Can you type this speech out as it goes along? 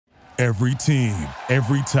Every team,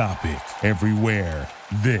 every topic, everywhere.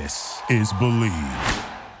 This is Believe.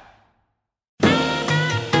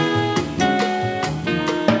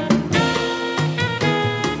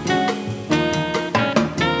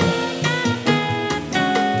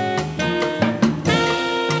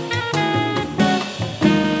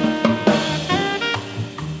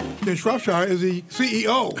 Ken Shropshire is the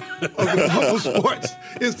CEO of the Global Sports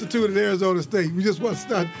Institute at Arizona State. We just want to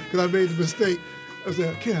start because I made the mistake. I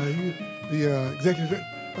said, Ken, are you the executive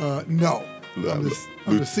director? No. I'm the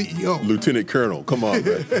CEO. Lieutenant Colonel. Come on,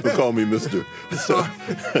 man. Don't call me Mr. Sorry.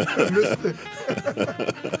 Mr.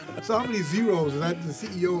 So how many zeros is that the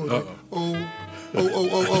CEO?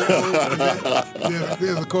 Like,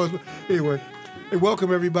 there's of course. Anyway, and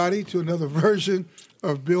welcome everybody to another version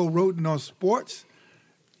of Bill Rhoden on Sports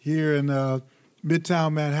here in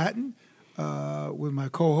Midtown Manhattan with my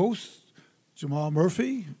co-host, Jamal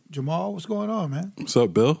Murphy. Jamal, what's going on, man? What's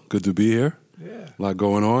up, Bill? Good to be here. Yeah. A lot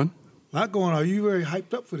going on. A lot going on. Are you very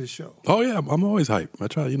hyped up for this show? Oh, yeah. I'm always hyped. I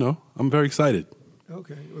try, I'm very excited.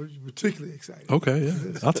 Okay. Or particularly excited. Okay,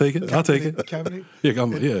 yeah. I'll take it. Kaepernick? Yeah,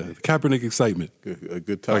 Kaepernick excitement. A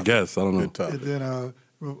good topic. I guess. I don't know. Good topic. And then a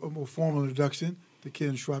more formal introduction to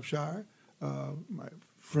Ken Shropshire, my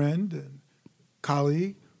friend and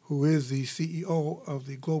colleague, who is the CEO of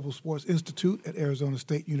the Global Sports Institute at Arizona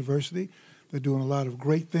State University. They're doing a lot of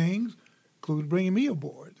great things, including bringing me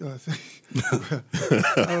aboard. I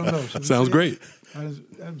don't know. Sounds great.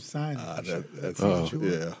 I'm signing.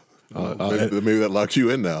 Yeah. Maybe that locks you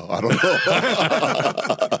in now. I don't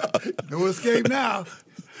know. No escape now.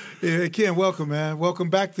 Yeah, Ken, welcome, man. Welcome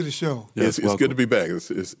back to the show. Yes, it's good to be back.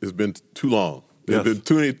 It's been too long. Yes. There's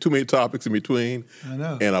been too many topics in between. I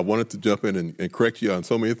know. And I wanted to jump in and correct you on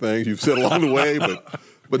so many things you've said along the way,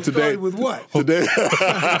 but today with what? Today,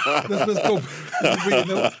 let's go.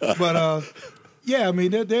 But yeah, I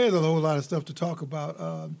mean, there's a whole lot of stuff to talk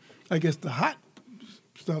about. I guess the hot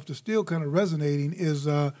stuff that's still kind of resonating is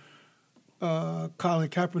Colin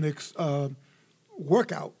Kaepernick's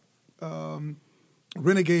workout,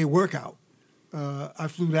 renegade workout. I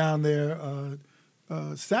flew down there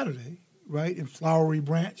Saturday, right, in Flowery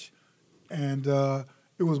Branch, and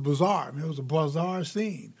it was bizarre. I mean, it was a bizarre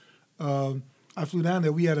scene. I flew down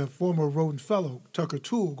there. We had a former Rhoden Fellow, Tucker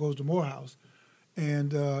Toole, goes to Morehouse.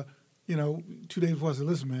 And, 2 days before I said,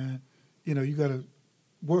 listen, man, you got to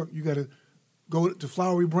work. You got to go to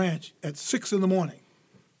Flowery Branch at 6 in the morning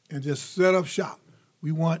and just set up shop.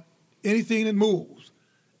 We want anything that moves.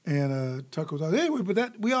 And Tucker was like, anyway,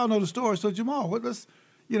 but we all know the story. So, Jamal,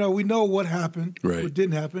 we know what happened, right. What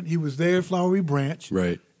didn't happen. He was there at Flowery Branch.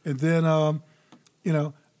 Right. And then, they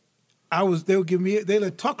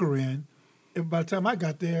let Tucker in. And by the time I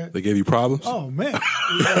got there, they gave you problems? Oh, man.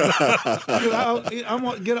 I'm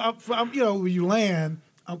going to get up. When you land,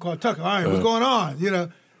 I'm called Tucker. All right, what's going on?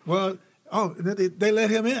 They let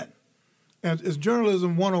him in. And it's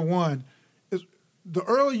journalism 101. The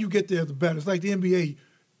earlier you get there, the better. It's like the NBA.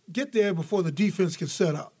 Get there before the defense can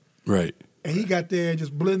set up. Right. And he got there and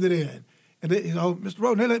just blended in. And they, Mr.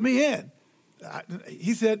 Rhoden, they let me in.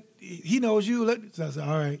 He said, he knows you. So I said,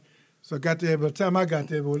 all right. So I got there. By the time I got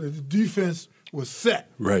there, the defense was set.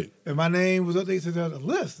 Right. And my name was up. They said, the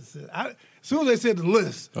list. I said, as soon as they said the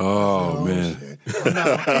list. Oh, I said, man. Shit. I'm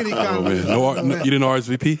not on any kind of list. You didn't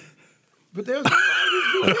RSVP? But there was no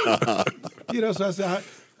RSVP. So I said,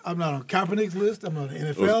 I'm not on Kaepernick's list. I'm on the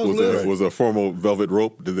NFL's list. Was a formal velvet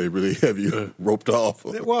rope? Did they really have you roped off?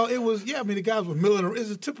 Well, it was, yeah. I mean, the guys were milling around.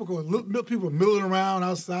 It's typical. People were milling around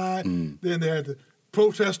outside. Then they had the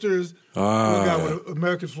protesters. One guy with an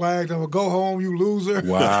American flag. They would go home, you loser.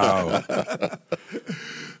 Wow.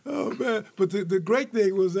 Oh, man. But the great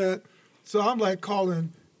thing was that, so I'm like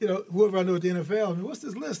calling, whoever I know at the NFL, what's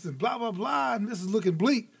this list? And blah, blah, blah. And this is looking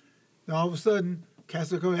bleak. And all of a sudden,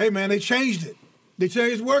 cats are coming, hey, man, they changed it. They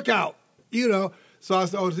changed workout, So I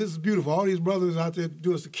said, oh, this is beautiful. All these brothers out there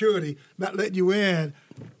doing security, not letting you in.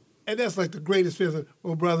 And that's like the greatest feeling.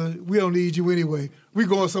 Oh, brother, we don't need you anyway. We're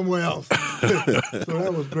going somewhere else. So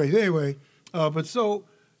that was great. Anyway, but so,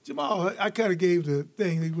 Jamal, I kind of gave the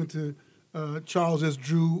thing. He went to Charles S.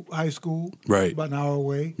 Drew High School. Right. About an hour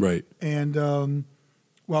away. Right. And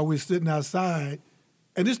while we were sitting outside,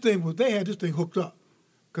 and they had this thing hooked up.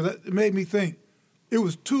 Because it made me think it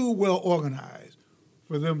was too well organized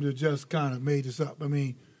for them to just kind of made this up. I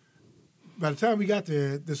mean, by the time we got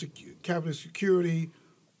there, the Capitol security,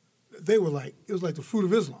 it was like the fruit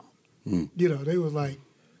of Islam. They was like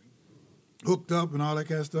hooked up and all that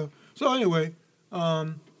kind of stuff. So anyway,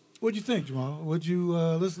 what'd you think, Jamal? Would you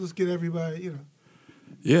let's get everybody,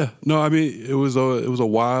 Yeah, no, I mean it was a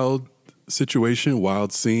wild situation,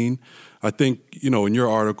 wild scene. I think, in your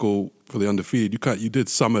article for the Undefeated, you did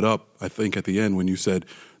sum it up, I think, at the end when you said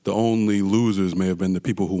the only losers may have been the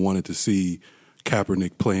people who wanted to see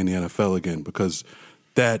Kaepernick play in the NFL again, because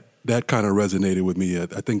that kind of resonated with me. I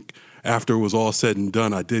think after it was all said and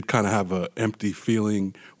done, I did kind of have an empty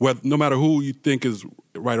feeling, no matter who you think is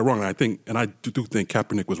right or wrong. And I do think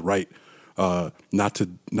Kaepernick was right not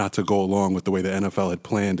to go along with the way the NFL had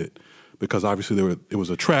planned it, because obviously it was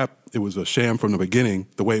a trap. It was a sham from the beginning.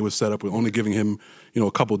 The way it was set up, with only giving him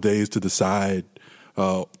a couple days to decide,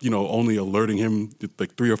 only alerting him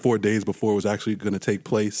like 3 or 4 days before it was actually going to take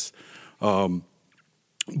place.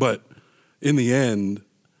 But in the end,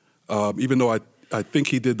 even though I think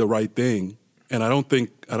he did the right thing, and I don't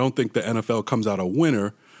think the NFL comes out a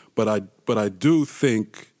winner, but I do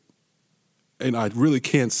think, and I really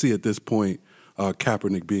can't see at this point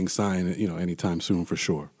Kaepernick being signed anytime soon for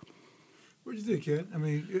sure. What do you think, Ken? I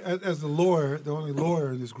mean, as the lawyer, the only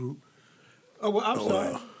lawyer in this group. Oh, well, I'm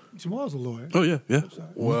sorry. Jamal's a lawyer. Oh, yeah.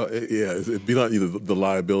 Well, it'd be not either the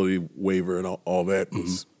liability waiver and all that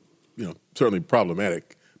was, certainly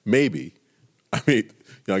problematic. Maybe. I mean,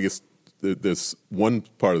 I guess there's one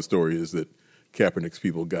part of the story is that Kaepernick's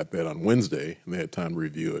people got that on Wednesday and they had time to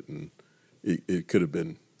review it, and it could have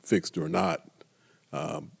been fixed or not.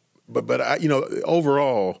 But I,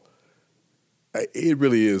 overall, it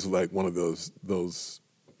really is like one of those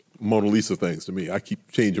Mona Lisa things to me. I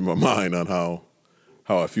keep changing my mind on how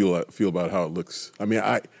I feel about how it looks. I mean,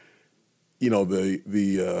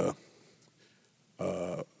 the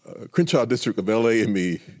Crenshaw District of LA in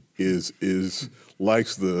me is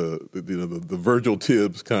likes the Virgil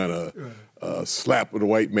Tibbs kind of slap with a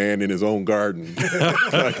white man in his own garden,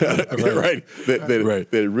 right? That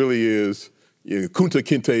it really is Kunta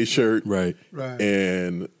Kinte shirt, right?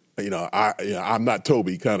 And I'm not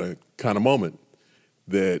Toby kind of moment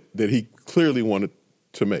that he clearly wanted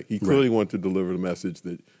to make. He clearly wanted to deliver the message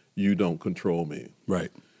that you don't control me.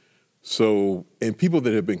 Right. So, and people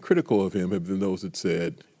that have been critical of him have been those that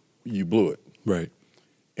said, you blew it. Right.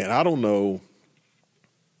 And I don't know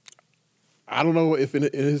if in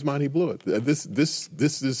his mind he blew it. This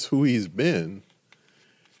is who he's been.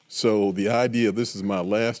 So the idea of this is my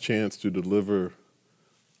last chance to deliver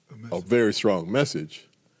a very strong message,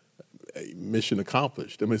 mission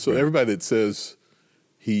accomplished. I mean, so everybody that says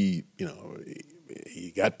he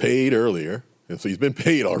got paid earlier, and so he's been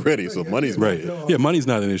paid already, so money's right. Yeah, money's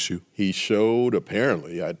not an issue. He showed,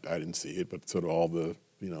 apparently, I didn't see it, but sort of all the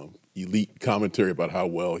elite commentary about how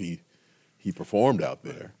well he performed out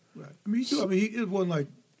there. Right. I mean, it wasn't like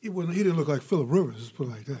he didn't look like Phillip Rivers. Let's put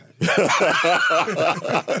it like that.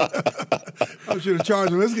 I should have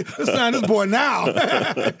charged him. Let's sign this boy now.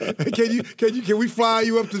 Can we fly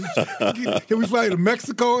you up to? Can we fly you to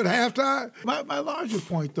Mexico at halftime? My larger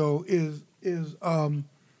point though is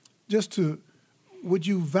just would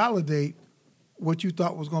you validate what you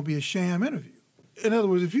thought was going to be a sham interview? In other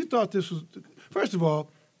words, if you thought this was, first of all,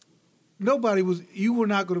 you were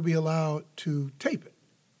not going to be allowed to tape it.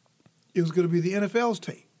 It was going to be the NFL's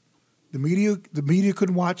tape. The media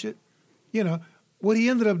couldn't watch it. What he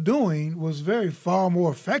ended up doing was far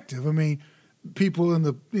more effective. I mean, people in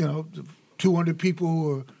the 200 people who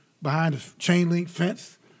were behind the chain link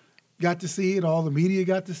fence got to see it. All the media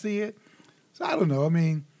got to see it. So I don't know. I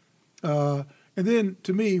mean, and then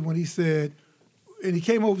to me, when he said, and he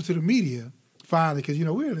came over to the media finally, because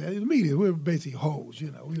we're the media, we're basically hoes.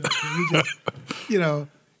 We just,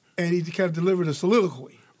 and he kind of delivered a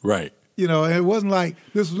soliloquy. Right. And it wasn't like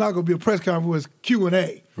this was not going to be a press conference, it was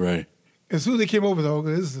Q&A. Right. As soon as they came over,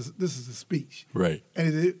 this is a speech. Right.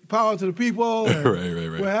 And he said, power to the people. And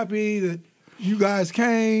right. We're happy that you guys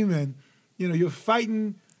came and, you're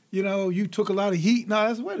fighting. You took a lot of heat.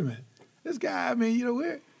 No, wait a minute. This guy, I mean,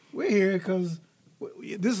 we're here because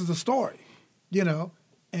this is a story,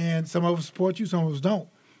 and some of us support you, some of us don't.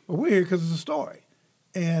 But we're here because it's a story.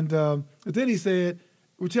 And but then he said,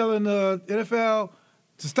 we're telling the NFL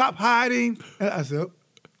to stop hiding. And I said,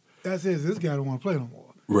 that says this guy don't want to play no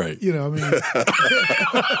more. Right. I mean.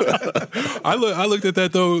 I looked at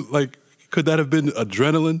that, though, like, could that have been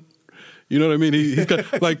adrenaline? You know what I mean? He's got,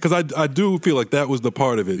 because I do feel like that was the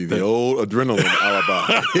part of it. The old adrenaline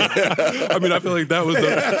alibi. I mean, I feel like that was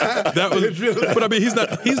but I mean,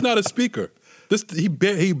 he's not a speaker. He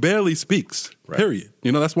barely speaks. Right. Period.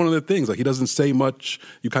 That's one of the things. Like, he doesn't say much.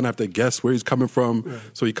 You kind of have to guess where he's coming from. Right.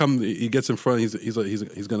 So he gets in front. He's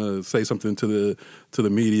going to say something to the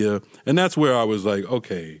media, and that's where I was like,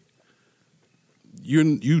 okay, you're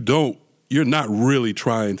not really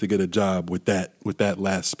trying to get a job with that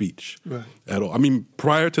last speech at all. I mean,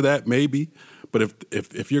 prior to that, maybe, but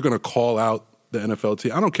if you're going to call out the NFL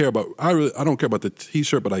team. I don't care about the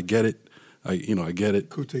T-shirt, but I get it. I get it.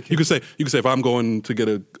 Cool, you could say if I'm going to get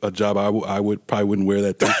a job, I would probably wouldn't wear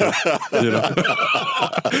that T-shirt.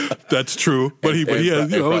 That's true. But he has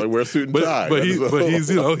probably wear a suit and tie. But he's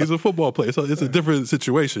he's a football player, so it's a different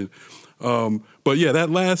situation. But yeah, that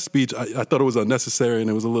last speech, I thought it was unnecessary, and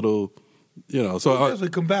it was a little, So it's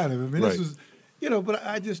combative. I mean, right. This is, but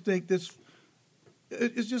I just think this.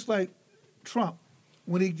 It's just like Trump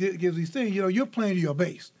when he gives these things. You're playing to your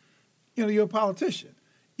base. You're a politician.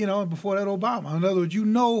 And before that, Obama. In other words, you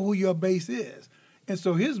know who your base is, and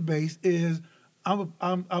so his base is, I'm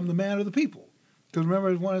the man of the people. Because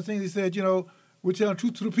remember, one of the things he said, we're telling the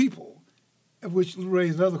truth to the people, which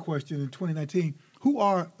raised another question in 2019: who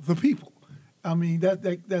are the people? I mean,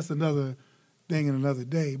 that's another thing in another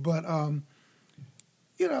day. But I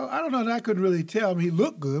don't know. I couldn't really tell. I mean, he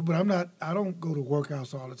looked good, but I don't go to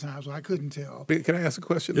workouts all the time, so I couldn't tell. Can I ask a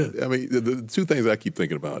question? Yeah. I mean, the two things I keep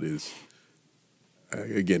thinking about is.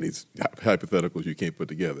 Again, these hypotheticals you can't put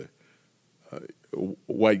together.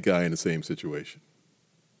 White guy in the same situation.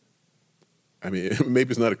 I mean,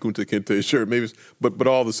 maybe it's not a Kunta Kinte shirt, but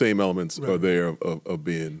all the same elements are there of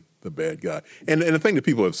being the bad guy. And the thing that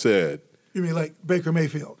people have said. You mean like Baker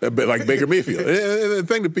Mayfield? Like Baker Mayfield. And the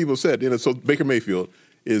thing that people said, so Baker Mayfield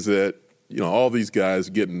is that all these guys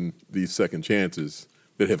getting these second chances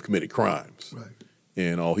that have committed crimes, right?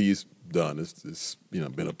 And all he's done is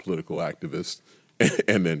been a political activist.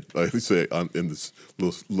 And then, like we say, in this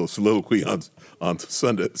little soliloquy on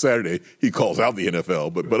Saturday, he calls out the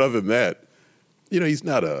NFL. But other than that, he's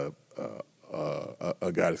not a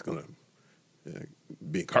guy that's going to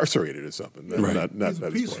be incarcerated or something. Right. He's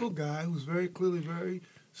a peaceful guy who's very clearly very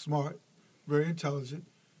smart, very intelligent.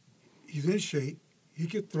 He's in shape. He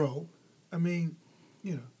could throw. I mean,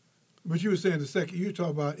 But you were saying you were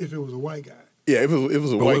talking about if it was a white guy. Yeah, if it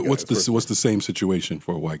was a white guy. What's the same situation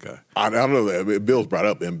for a white guy? I don't know that. I mean, Bill's brought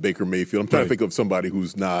up and Baker Mayfield. I'm trying to think of somebody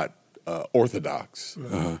who's not orthodox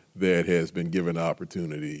that has been given the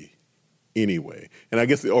opportunity anyway. And I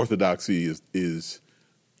guess the orthodoxy is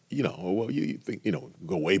you think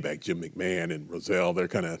go way back, Jim McMahon and Rozelle. They're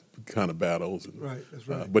kind of battles. And, right, that's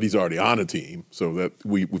right. But he's already on a team, so that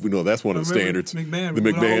we know that's one of the standards. McMahon, the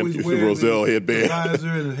McMahon Rozelle headband, the visor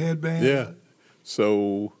and the headband. Yeah.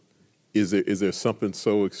 So. Is there something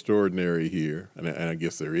so extraordinary here? And I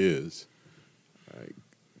guess there is.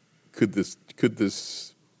 Could this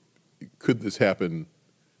happen?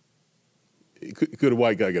 Could a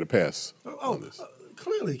white guy get a pass on this?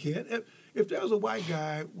 Clearly, kid. If there was a white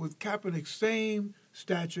guy with Kaepernick's same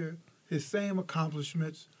stature, his same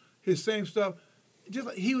accomplishments, his same stuff, just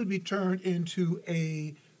like he would be turned into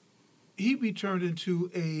a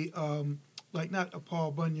like not a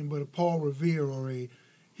Paul Bunyan, but a Paul Revere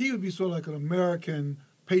he would be sort of like an American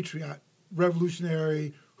patriot,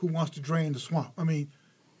 revolutionary who wants to drain the swamp. I mean,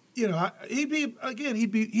 he'd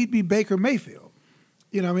be Baker Mayfield.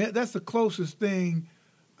 I mean, that's the closest thing.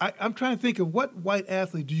 I'm trying to think of what white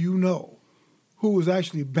athlete do you know who was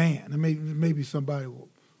actually banned? And maybe somebody will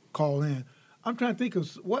call in. I'm trying to think of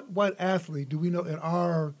what white athlete do we know in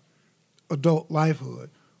our adult lifehood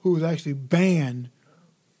who was actually banned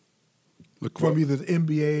from either the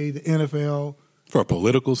NBA, the NFL. For a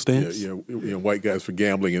political stance? Yeah, white guys for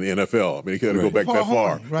gambling in the NFL. I mean, you got to go back that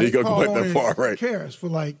far. Right? You got to go back that far, right? Cares for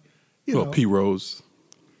Pete Rose.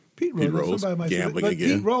 Pete Rose gambling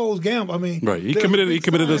again. Pete Rose gamble. I mean, right? He committed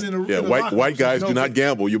a. White guys do not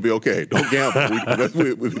gamble. You'll be okay. Don't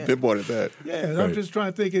gamble. We've pinpointed that. Yeah, right. I'm just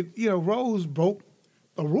trying to think. Rose broke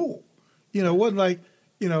a rule. It wasn't like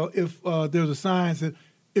if there was a sign that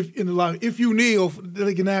if you kneel for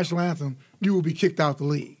the national anthem, you will be kicked out the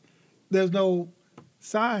league. There's no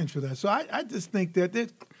signs for that. So I just think I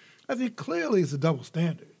think clearly it's a double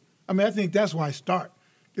standard. I mean, I think that's why I start.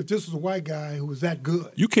 If this was a white guy who was that good.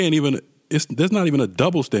 You can't even, there's not even a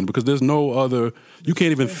double standard because there's no other, you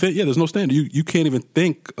can't even fit, there's no standard. You can't even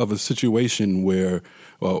think of a situation where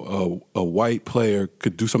a white player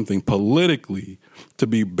could do something politically to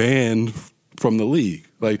be banned from the league.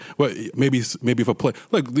 Like, well, maybe if a play,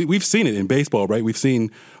 look, we've seen it in baseball, right? We've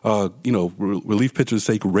seen, relief pitchers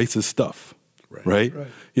say racist stuff. Right?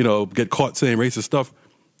 Get caught saying racist stuff.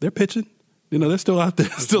 They're pitching. They're still out there.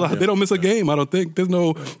 They don't miss a game. I don't think they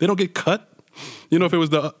don't get cut. If it was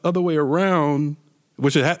the other way around,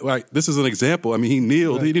 which this is an example. I mean, he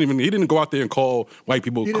kneeled. Right. He didn't go out there and call white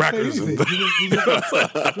people crackers. You know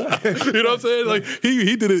what I'm saying? Like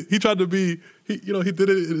he did it. He tried to be. He did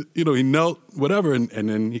it. He knelt, whatever, and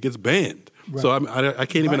then he gets banned. Right. So I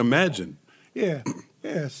can't even imagine. Yeah.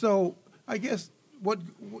 So I guess where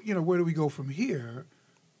do we go from here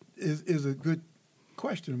is a good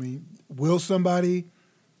question. I mean, will somebody?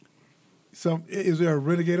 Is there a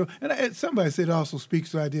renegade? And somebody said it also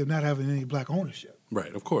speaks to the idea of not having any black ownership.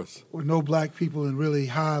 Right, of course. Or no black people in really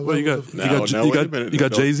high Well, levels. you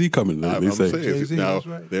got Jay-Z coming. I'm saying, Jay-Z, now that's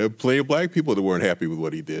right. there are plenty of black people that weren't happy with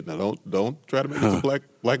what he did. Now don't try to make it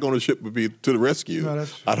black ownership would be to the rescue. No,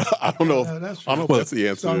 that's true. I don't know. That's I don't know if that's the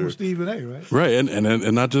answer. Starting with Stephen A. Right? Right,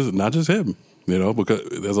 and not just him,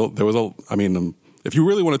 because there was a. I mean, if you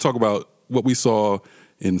really want to talk about what we saw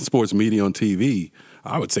in sports media on TV,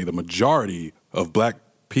 I would say the majority of black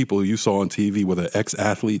people you saw on TV, whether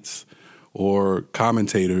ex-athletes or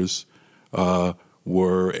commentators, took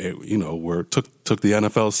the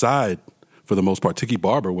NFL side for the most part. Tiki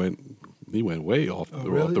Barber went way off the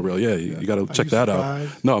rail. Yeah, you got to check that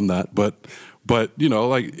surprised? out. No, I'm not, but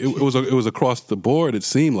it was across the board. It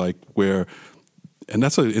seemed like and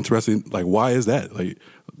that's an interesting. Like, why is that? Like,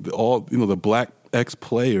 the black ex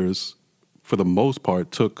players for the most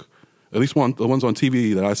part took. At least the ones on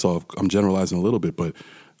TV that I saw, I'm generalizing a little bit, but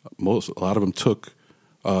a lot of them took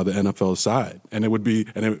the NFL side, and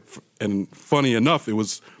and funny enough, it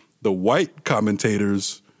was the white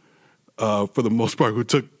commentators for the most part who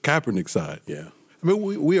took Kaepernick's side. Yeah, I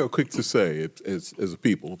mean, we are quick to say, as a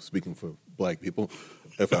people, speaking for black people,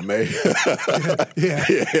 if I may.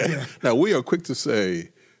 Yeah. Now we are quick to say,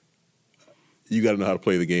 you got to know how to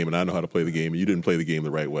play the game, and I know how to play the game, and you didn't play the game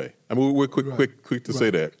the right way. I mean, we're quick to say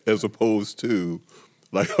that, as opposed to,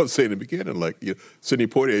 like I was saying in the beginning, like Sidney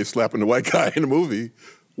Poitier slapping the white guy in the movie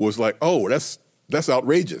was like, oh, that's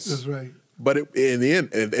outrageous. That's right. But in the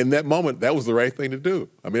end, in that moment, that was the right thing to do.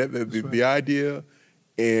 I mean, the idea,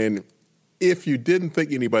 and if you didn't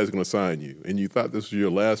think anybody's going to sign you, and you thought this was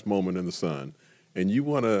your last moment in the sun, and you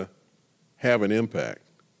want to have an impact,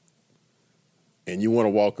 and you want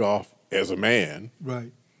to walk off as a man,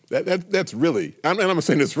 right? That's really. I'm not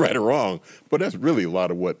saying it's right or wrong, but that's really a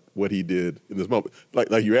lot of what he did in this moment. Like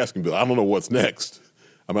you're asking, Bill. I don't know what's next.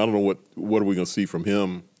 I mean, I don't know what are we going to see from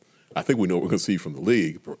him. I think we know what we're going to see from the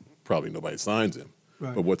league. Probably nobody signs him.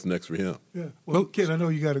 Right. But what's next for him? Yeah. Well, Ken, I know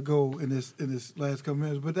you got to go in this last couple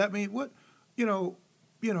minutes, but that means what?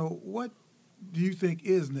 What do you think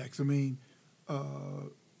is next? I mean,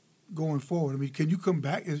 going forward. I mean, can you come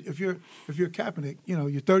back if you're Kaepernick?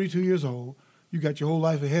 You're 32 years old. You got your whole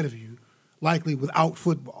life ahead of you, likely without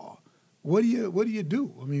football. What do you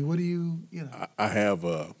do? I mean, what do you? I have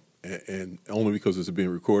and only because it's being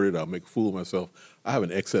recorded, I'll make a fool of myself. I have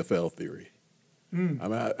an XFL theory. I mean,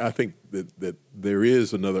 I think that there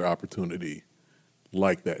is another opportunity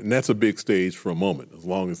like that, and that's a big stage for a moment, as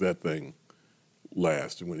long as that thing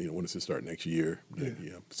lasts. When does it start next year? Yeah.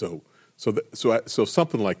 So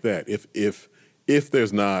something like that. If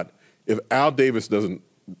Al Davis doesn't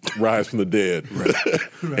rise from the dead, right.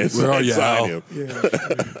 and Where are you, sign Al? him, Yeah.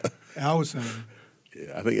 Al was saying.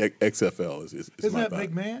 Yeah, I think XFL is Isn't my that thought.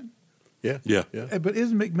 McMahon? Yeah. But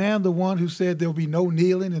isn't McMahon the one who said there'll be no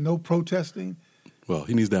kneeling and no protesting? Well,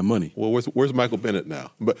 he needs that money. Well, where's Michael Bennett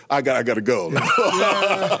now? But I got to go.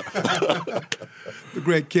 The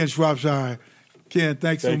great Ken Shropshire. Ken,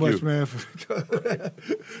 thanks so Thank much, you. man.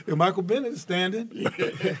 Michael Bennett is standing.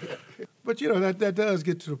 But that does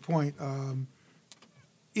get to the point. And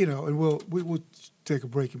we'll take a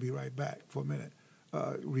break and be right back for a minute,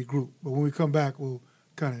 regroup. But when we come back, we'll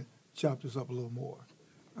kind of chop this up a little more.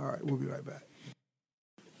 All right, we'll be right back.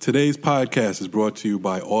 Today's podcast is brought to you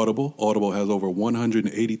by Audible. Audible has over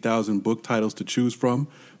 180,000 book titles to choose from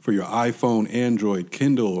for your iPhone, Android,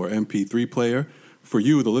 Kindle, or MP3 player. For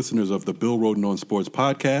you, the listeners of the Bill Rhoden on Sports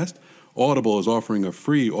podcast, Audible is offering a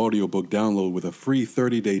free audiobook download with a free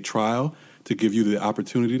 30-day trial to give you the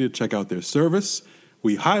opportunity to check out their service.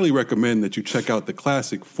 We highly recommend that you check out the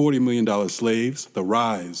classic $40 Million Slaves, The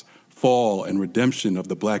Rise, Fall, and Redemption of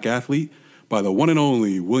the Black Athlete by the one and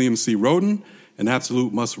only William C. Rhoden, an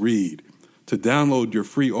absolute must-read. To download your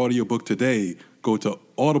free audiobook today, go to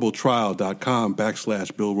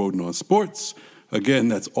audibletrial.com/Bill Rhoden on Sports. Again,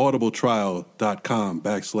 that's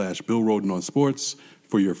audibletrial.com/Bill Rhoden on Sports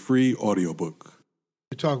for your free audiobook.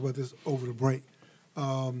 We talked about this over the break. We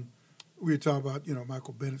were talking about,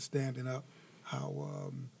 Michael Bennett standing up,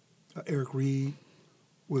 how Eric Reed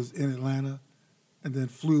was in Atlanta and then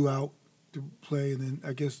flew out to play. And then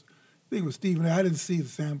I think it was Stephen A. I didn't see the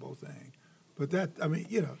Sambo thing. But a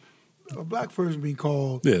black person being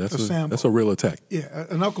called a Sambo. That's a real attack. Yeah,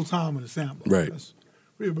 an Uncle Tom and a Sambo. Right. That's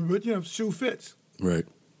real, but shoe fits. Right.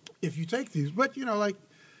 If you take these. But,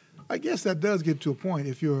 I guess that does get to a point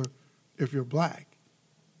if you're black.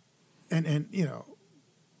 And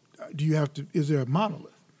do you have to, is there a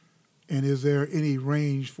monolith? And is there any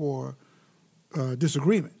range for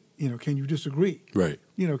disagreement? Can you disagree? Right.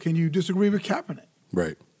 Can you disagree with Kaepernick?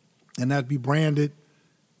 Right. and not be branded.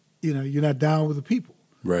 You're not down with the people.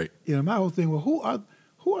 Right. My whole thing. Well, who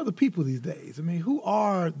are the people these days? I mean, who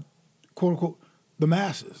are quote unquote the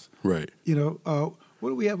masses? Right. What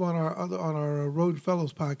do we have on our Road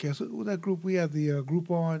Fellows podcast? What was that group? We had the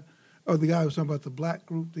group on, or the guy who was talking about the black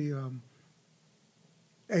group, the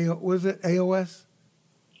what is it? AOS?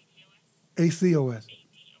 ACOS.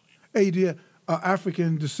 ADS,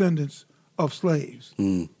 African descendants of slaves.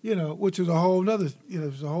 Which is a whole nother,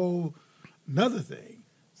 it's a whole another thing,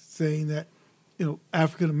 saying that,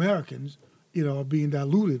 African Americans, are being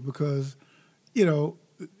diluted because,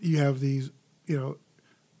 you have these,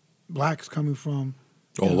 blacks coming from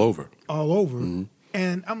all over. Mm-hmm.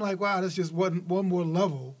 And I'm like, wow, that's just one more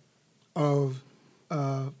level of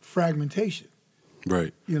fragmentation.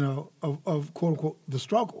 Right. Of quote unquote the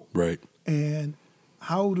struggle. Right. And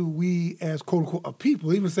how do we, as quote unquote a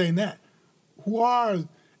people, even saying that,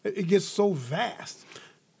 it gets so vast.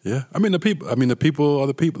 Yeah, the people are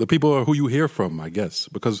the people. The people are who you hear from, I guess.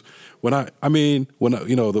 Because when I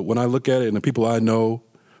look at it, and the people I know,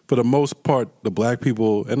 for the most part, the black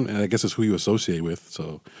people, and I guess it's who you associate with.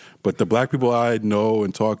 So, but the black people I know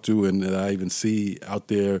and talk to, and that I even see out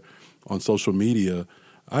there on social media,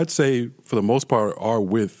 I'd say for the most part are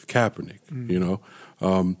with Kaepernick.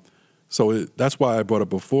 So that's why I brought up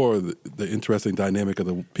before the interesting dynamic of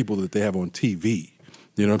the people that they have on TV.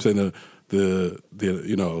 You know what I'm saying?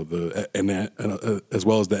 As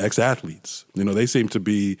well as the ex-athletes. They seem to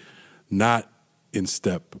be not in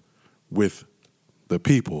step with the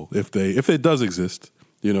people. If it does exist,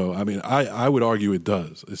 I would argue it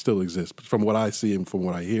does. It still exists from what I see and from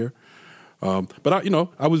what I hear. But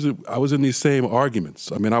I was in these same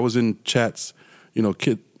arguments. I was in chats.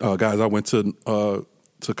 Guys I went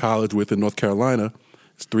to college with in North Carolina.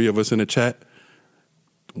 It's 3 of us in a chat.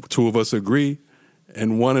 2 of us agree.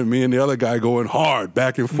 And me and the other guy going hard,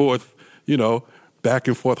 back and forth,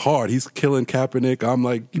 hard. He's killing Kaepernick. I'm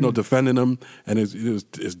like, defending him, and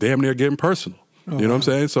it's damn near getting personal. You know what I'm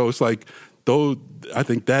saying? So it's like, I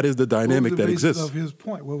think that is the dynamic that exists. Of his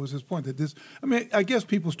point, what was his point? That I guess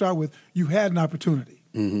people start with, you had an opportunity.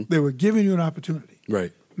 Mm-hmm. They were giving you an opportunity.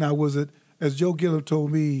 Right. Now, was it, as Joe Gilliam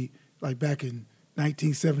told me, like back in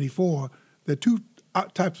 1974, there are 2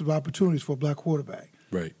 types of opportunities for a black quarterback.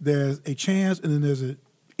 Right. There's a chance, and then there's an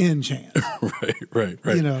end chance. Right.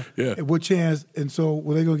 Yeah. And what chance? And so,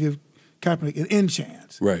 well, they're going to give Kaepernick an end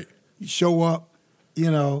chance. Right. You show up,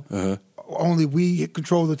 only we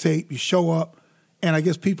control the tape. You show up, and I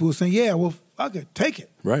guess people are saying, yeah, well, fuck it, take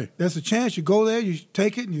it. Right. That's a chance. You go there, you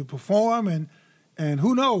take it, and you perform, and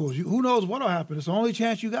who knows? Who knows what'll happen? It's the only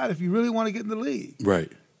chance you got if you really want to get in the league.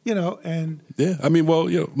 Right. And yeah,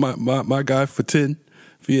 my guy Fatin,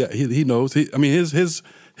 he knows.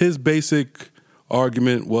 His basic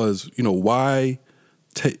argument was, why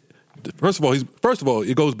first of all,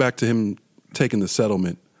 it goes back to him taking the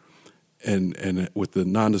settlement and with the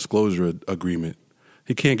non-disclosure agreement.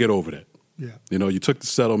 He can't get over that. Yeah. You took the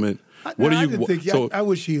settlement. I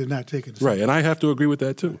wish he had not taken the right, and I have to agree with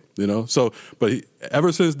that too. So, but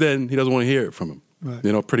ever since then, he doesn't want to hear it from him.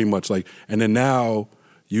 Right. Pretty much like, and then now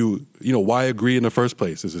why agree in the first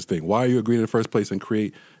place is his thing. Why are you agreeing in the first place and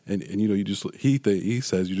create and you just he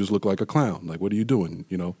says you just look like a clown. Like, what are you doing?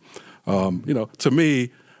 To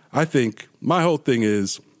me, I think my whole thing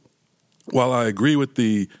is, while I agree with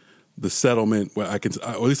the settlement, where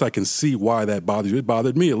at least I can see why that bothers you. It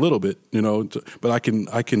bothered me a little bit, but I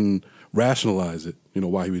can rationalize it,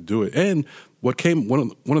 why he would do it. And one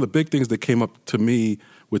of the big things that came up to me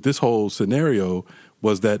with this whole scenario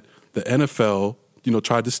was that the NFL,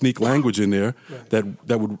 tried to sneak language in there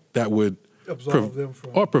that would absolve them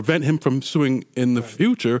from, or prevent him from suing in the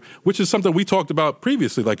future, which is something we talked about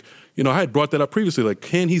previously. Like, I had brought that up previously. Like,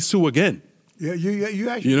 can he sue again? Yeah, you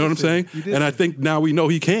actually. You know what I'm saying? And I think now we know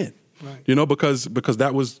he can. Right. Because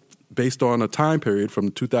that was based on a time period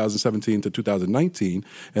from 2017 to 2019,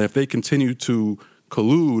 and if they continue to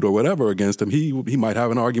collude or whatever against him, he might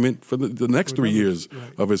have an argument for the next 3 years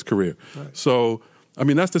of his career. Right. So,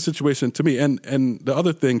 that's the situation to me. And the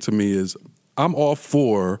other thing to me is, I'm all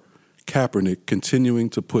for Kaepernick continuing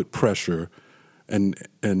to put pressure and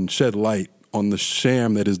shed light on the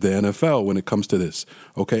sham that is the NFL when it comes to this.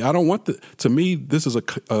 Okay, I don't want to me, this is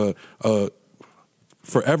a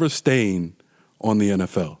forever stain on the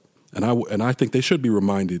NFL. And I think they should be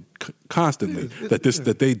reminded constantly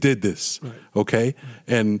that they did this, right. Okay?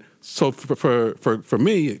 And So for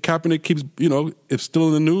me, Kaepernick keeps, if still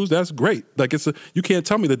in the news, that's great. Like you can't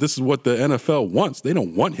tell me that this is what the NFL wants. They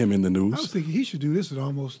don't want him in the news. I was thinking he should do this at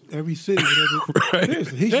almost every city. Right.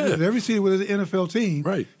 Seriously, he should do it at every city with an NFL team.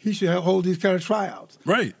 Right. He should hold these kind of tryouts.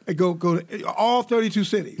 Right. And go to all 32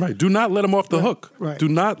 cities. Right. Do not let them off the hook. Right. Do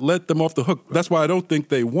not let them off the hook. That's why I don't think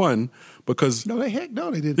they won, because No, they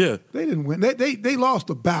didn't. Yeah. They didn't win. They lost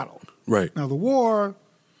the battle. Right. Now the war,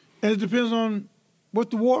 and it depends on what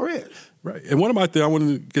the war is. Right. And one of my things, I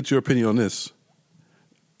wanted to get your opinion on this.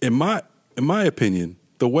 In my opinion,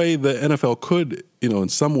 the way the NFL could, in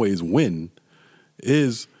some ways win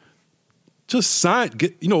is just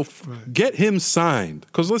get him signed.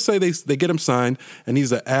 Because let's say they get him signed and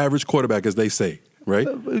he's an average quarterback, as they say, right?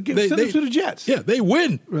 Send him to the Jets. Yeah, they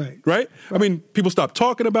win. Right? I mean, people stop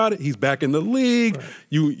talking about it. He's back in the league.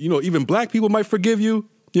 Right. Even black people might forgive you.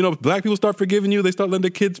 Black people start forgiving you. They start letting their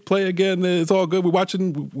kids play again. It's all good.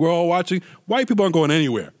 We're all watching. White people aren't going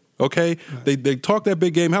anywhere. Okay, right. They talk that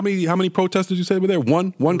big game. How many protesters you said were there?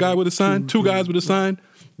 One guy with a sign, two guys with a sign.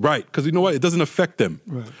 Right, because you know what? It doesn't affect them.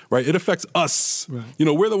 Right? It affects us. Right.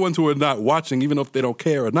 We're the ones who are not watching, even if they don't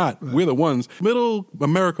care or not. Right. We're the ones. Middle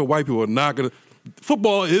America white people are not going to.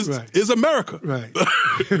 Football is America. Right.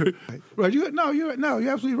 Right. You're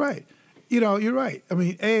absolutely right. You're right. I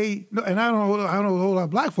mean, and I don't know a whole lot of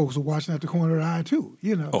black folks are watching out the corner of the eye too.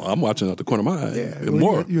 Oh, I'm watching out the corner of my eye. Yeah,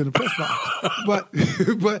 more. You're in the press box.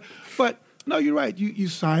 but no, you're right. You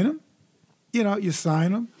sign them. You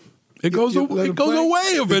sign them. It goes away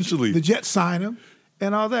eventually. The Jets sign them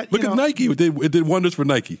and all that. Look at Nike. It did wonders for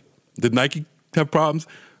Nike. Did Nike have problems?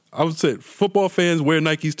 I would say football fans wear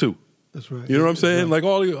Nikes too. That's right. You know what I'm saying? Right.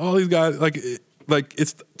 Like all these guys. Like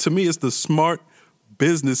it's, to me, it's the smart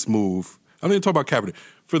business move. I don't even talk about Kaepernick.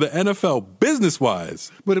 For the NFL,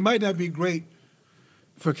 business-wise. But it might not be great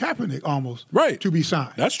for Kaepernick almost to be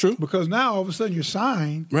signed. That's true. Because now all of a sudden you're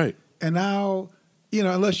signed. Right. And now,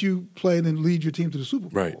 unless you play and then lead your team to the Super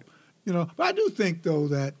Bowl. Right. But I do think, though,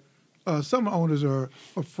 that some owners are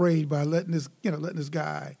afraid by letting this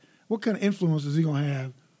guy, what kind of influence is he going to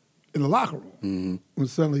have in the locker room when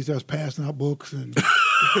suddenly he starts passing out books and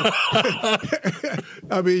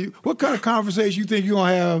I mean, what kind of conversation you think you're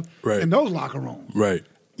going to have in those locker rooms? Right.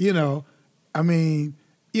 I mean,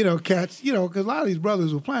 cats, because a lot of these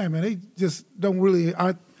brothers who are playing, man, they just don't really,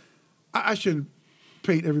 I shouldn't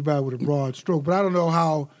paint everybody with a broad stroke, but I don't know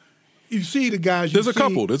how you see the guys There's a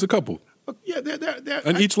couple. Yeah, they're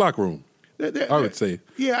in each locker room, I would say.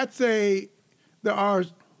 Yeah, I'd say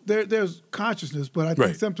there's consciousness, but I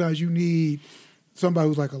think sometimes you need somebody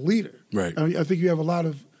who's like a leader. Right. I think you have a lot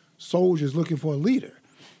of soldiers looking for a leader.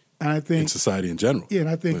 And I think in society in general. Yeah, and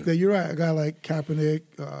I think that you're right. A guy like Kaepernick,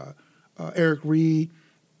 Eric Reed,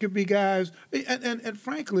 could be guys. And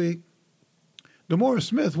frankly, DeMaurice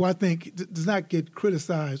Smith, who I think does not get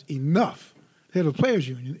criticized enough, head of the Players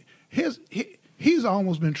Union, he's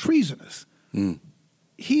almost been treasonous.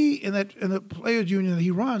 He in the Players Union that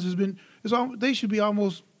he runs they should be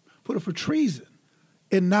almost put up for treason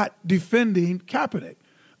in not defending Kaepernick.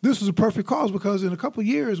 This is a perfect cause because in a couple of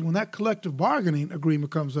years, when that collective bargaining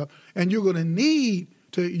agreement comes up, and you're going to need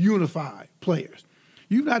to unify players,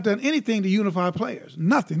 you've not done anything to unify players.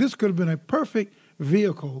 Nothing. This could have been a perfect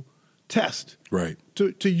vehicle test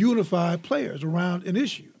to unify players around an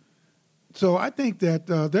issue. So I think that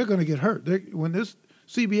they're going to get hurt. When this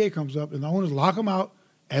CBA comes up and the owners lock them out,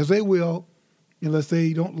 as they will, unless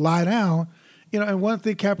they don't lie down, and one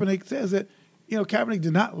thing Kaepernick says that, Kaepernick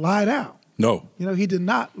did not lie down. No. He did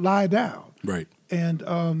not lie down. Right. And,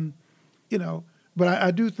 but I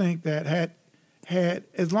do think that had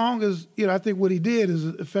as long as, I think what he did is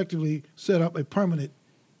effectively set up a permanent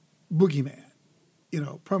boogeyman,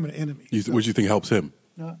 permanent enemy. What do you think helps him?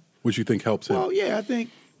 What do you think helps him? Well, yeah, I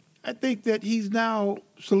think that he's now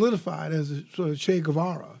solidified as a sort of Che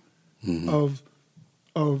Guevara of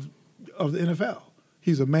the NFL.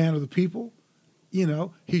 He's a man of the people.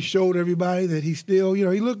 He showed everybody that he still,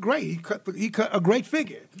 he looked great. He cut a great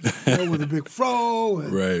figure, with a big fro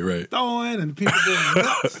and throwing and people going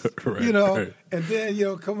nuts, and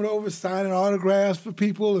then, coming over, signing autographs for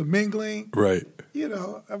people and mingling. Right.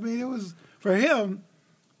 I mean, it was, for him,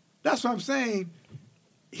 that's what I'm saying.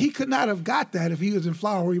 He could not have got that if he was in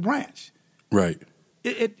Flowery Branch. Right.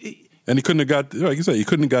 And he couldn't have got, like you said, he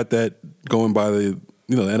couldn't have got that going by the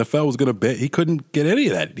NFL was going to bet. He couldn't get any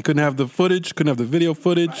of that. He couldn't have the footage, couldn't have the video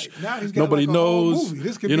footage. Right. Now he's got nobody like a whole knows. movie.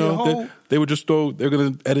 This could be a whole... They would just they're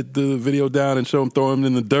going to edit the video down and show him throwing him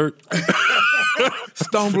in the dirt.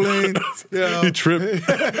 stumbling. You know. He tripped.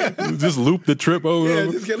 Just loop the trip over.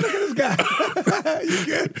 Yeah, just look at this guy. You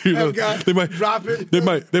get You know, guy they might drop it. They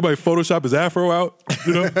might Photoshop his afro out.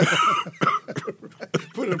 You know,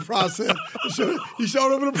 Put it in process. He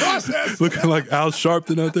showed up in the process. looking like Al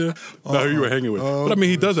Sharpton out there. No, you were hanging with. But I mean,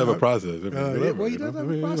 he does have a process. I mean, Yeah, well, he does have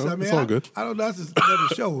a process. I mean, it's all good. I don't know. That's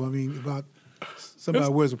another show. I mean, about somebody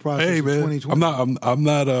wears a process. Hey in man, 2020. I'm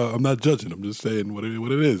not judging. I'm just saying what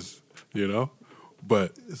it is. You know,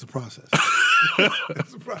 but It's a process.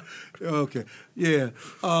 Okay. Yeah.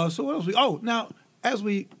 So what else? Now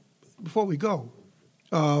before we go,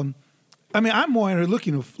 I mean, I'm more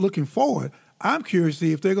looking forward. I'm curious to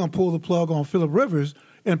see if they're going to pull the plug on Phillip Rivers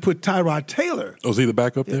and put Tyrod Taylor. oh, is he the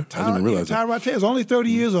backup there? I didn't even realize that. Tyrod Taylor's only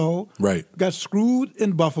 30 years old. Right. Got screwed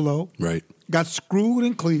in Buffalo. Right. Got screwed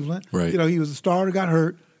in Cleveland. Right. You know, he was a starter, got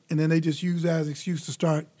hurt, and then they just used that as an excuse to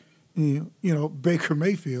start, Baker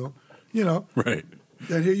Mayfield. You know. Right.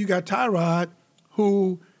 And here you got Tyrod,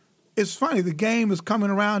 who, it's funny, the game is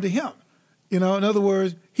coming around to him. You know, in other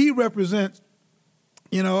words, he represents,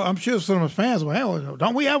 I'm sure some of his fans will, hey,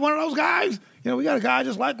 don't we have one of those guys? We got a guy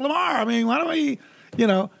just like Lamar. I mean, why don't we,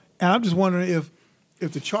 and I'm just wondering if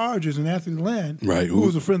the Chargers and Anthony Lynn, right, who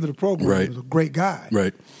was a friend of the program, right, was a great guy.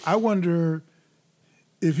 Right. I wonder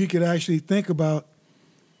if he could actually think about,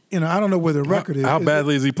 I don't know where the record is. How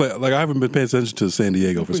badly is he playing? Like, I haven't been paying attention to San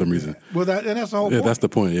Diego for some reason. Well, and that's the whole point. That's the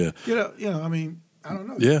point, yeah. I mean, I don't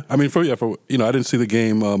know. Yeah, I mean, I didn't see the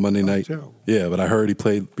game Monday night. Terrible. Yeah, but I heard he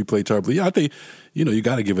played terribly. Yeah, I think, you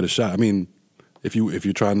got to give it a shot. I mean, if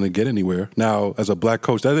you're trying to get anywhere now as a black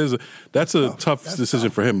coach, that's a tough decision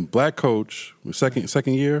for him. Black coach, second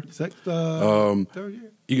year, third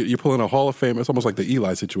year. You're pulling a Hall of Famer. It's almost like the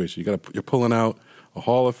Eli situation. You're pulling out a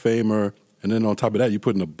Hall of Famer. And then on top of that, you're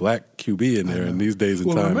putting a black QB in there in these days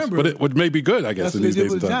and times. Remember, but it may be good, I guess, in these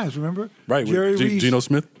days and times. Giants, remember? Right, Jerry with Reese, Geno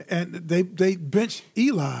Smith. And they benched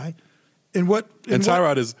Eli. And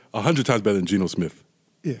Tyrod is 100 times better than Geno Smith.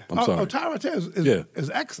 Yeah. I'm sorry. Tyrod is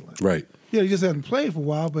excellent. Right. Yeah, he just hasn't played for a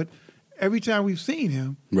while, but every time we've seen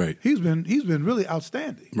him, right, he's been really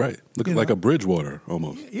outstanding. Right. Looking like a Bridgewater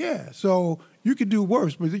almost. Yeah. So you could do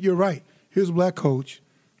worse, but you're right. Here's a black coach,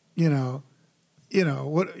 you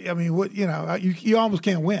almost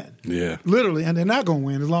can't win. Yeah, literally, and they're not going to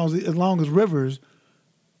win as long as Rivers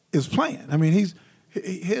is playing. I mean,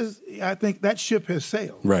 I think that ship has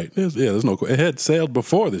sailed. Right. There's no. It had sailed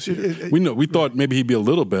before this year. We thought maybe he'd be a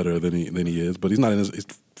little better than he is, but he's not he's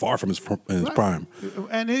far from his prime.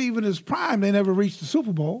 And even his prime, they never reached the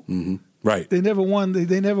Super Bowl. Mm-hmm. Right. They never won.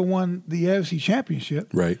 They never won the AFC Championship.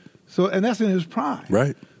 Right. So, and that's in his prime.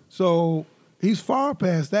 Right. So. He's far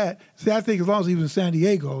past that. See, I think as long as he was in San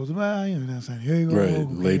Diego, in San Diego. Right,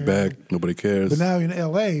 laid back, nobody cares. But now in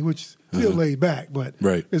L.A., which is still laid back, but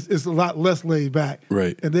it's a lot less laid back.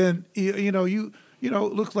 Right. And then, it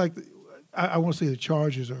looks like, I want to say the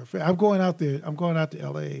Chargers are, I'm going out to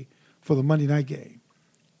L.A. for the Monday night game,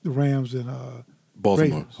 the Rams and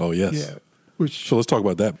Baltimore. Ravens. Oh, yes. Yeah. So let's talk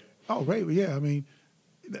about that. Oh, Ravens, yeah. I mean,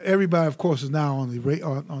 everybody, of course, is now on the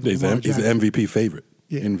he's an MVP favorite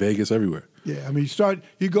in Vegas, everywhere. Yeah, I mean,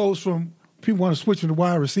 he goes from people want to switch from the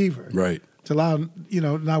wide receiver, right, to allow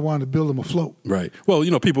not wanting to build him afloat, right. Well,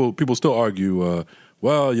 people still argue,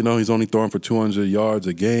 he's only throwing for 200 yards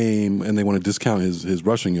a game, and they want to discount his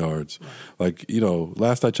rushing yards. Right. Like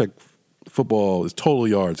last I checked, football is total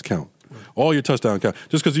yards count. Right. All your touchdown count.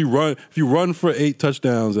 Just because if you run for 8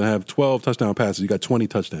 touchdowns and have 12 touchdown passes, you got 20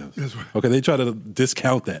 touchdowns. That's right. Okay, they try to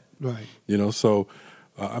discount that. Right. So.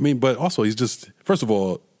 But also he's just, first of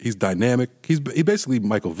all, he's dynamic. He's basically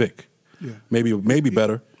Michael Vick. Yeah. Maybe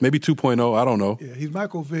better. Maybe 2.0. I don't know. Yeah, he's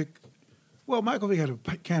Michael Vick. Well, Michael Vick had a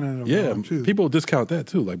cannon in the arm, too. People discount that,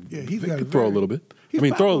 too. Like, he's Vick could throw a little bit.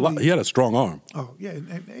 Throw a lot. He had a strong arm. Oh, yeah.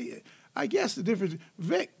 And I guess the difference,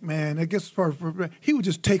 Vick, man, I guess he would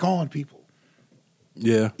just take on people.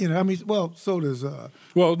 Yeah. So does...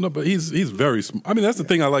 Well, no, but he's very smart. I mean, that's the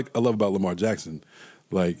thing I love about Lamar Jackson.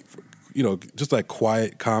 Like... just like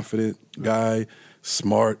quiet, confident guy,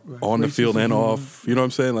 smart on the field and off. You know what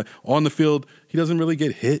I'm saying? Like on the field, he doesn't really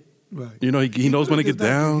get hit. Right. He knows when to get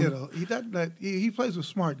down. He plays a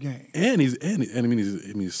smart game. And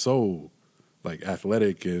he's so like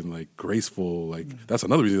athletic and like graceful. Like that's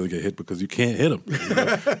another reason to get hit because you can't hit him.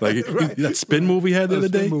 Like right. That spin move he had the other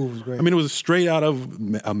day. Move was great. I mean, it was straight out of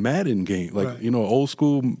a Madden game, like old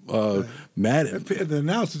school Madden. And the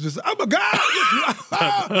announcer just, oh my God!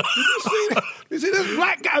 Did you see that? You see this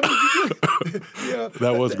black guy?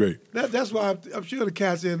 That was great. That's why I'm sure the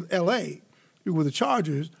cats in L.A. with the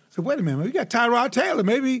Chargers said, "Wait a minute, we got Tyrod Taylor.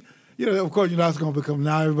 Maybe of course, it's going to become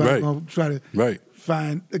now. Everybody's going to try to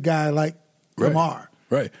find a guy like." Lamar.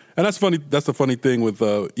 Right, and that's funny. That's the funny thing with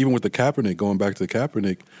even with the Kaepernick. Going back to the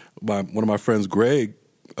Kaepernick, one of my friends, Greg,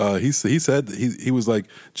 he said he was like,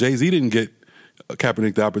 Jay-Z didn't get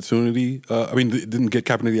Kaepernick the opportunity. Didn't get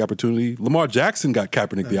Kaepernick the opportunity. Lamar Jackson got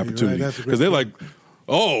Kaepernick the opportunity because they're like,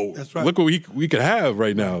 oh, right. Look what we could have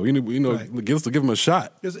right now. Right. Give him a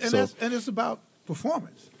shot. And it's about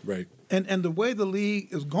performance, right? And the way the league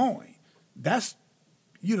is going, that's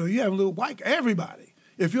you have a little white everybody.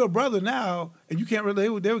 If you're a brother now and you can't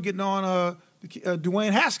really, they were getting on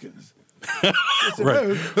Dwayne Haskins.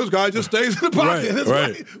 Right. This guy just stays in the pocket.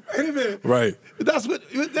 Right. Wait a minute. Right. That's what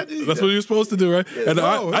you're supposed to do, right? Yeah, and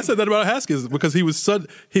I said that about Haskins because he was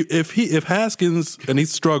if Haskins and he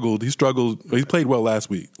struggled. He played well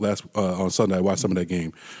last on Sunday. I watched some of that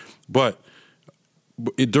game, but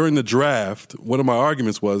during the draft, one of my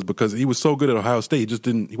arguments was because he was so good at Ohio State,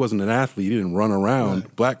 he wasn't an athlete. He didn't run around.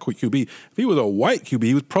 Right. Black QB. If he was a white QB,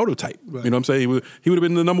 he was prototype. Right. You know what I'm saying? He would have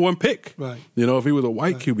been the number one pick. Right. If he was a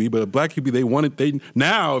white QB, but a black QB,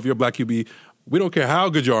 now if you're a black QB, we don't care how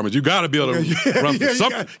good your arm is. You got to be able to run for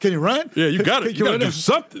something. Can you run? Yeah, you got to. You got to do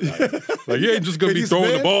something. Like you ain't just going to be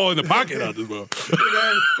throwing the ball in the pocket out this ball.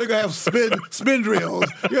 They're going to have spin drills.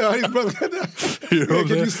 These brothers. Can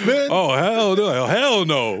you spin? Oh, hell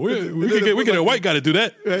no. We can get a white guy to do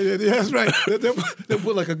that. That's right. They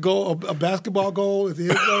put like a basketball goal at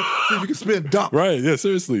the end zone, see if you can spin dunk. Right, yeah,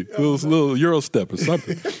 seriously. Little Euro step or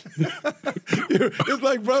something. It's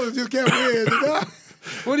like brothers just can't win.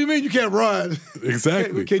 What do you mean you can't run?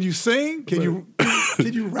 Exactly. Can you sing? Can you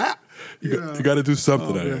rap? You got to do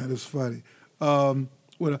something. Man, it's funny.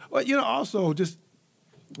 Also just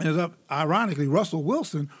ironically, Russell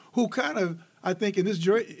Wilson, who kind of I think in this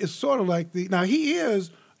jury is sort of like he's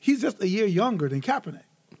just a year younger than Kaepernick.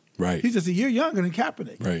 Right. He's just a year younger than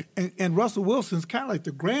Kaepernick. Right. And Russell Wilson's kind of like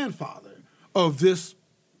the grandfather of this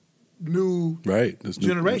new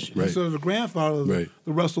generation. Right. He's sort of the grandfather of the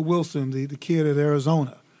Russell Wilson, the kid at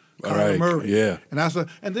Arizona, Kyler Murray. Yeah.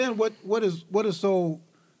 And then what's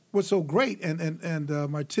so great, and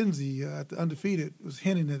Martinzi at the Undefeated was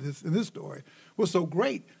hinting at this in this story. What's so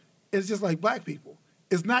great is just like black people.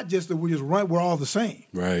 It's not just that we just run. We're all the same.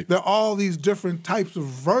 Right. There are all these different types of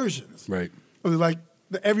versions. Right. Like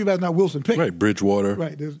everybody's not Wilson Pickett. Right. Bridgewater.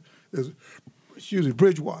 Right. There's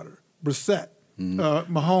Bridgewater, Brissett.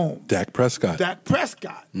 Mahomes. Dak Prescott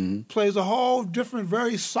plays a whole different,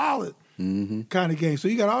 very solid kind of game. So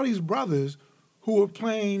you got all these brothers who are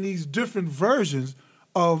playing these different versions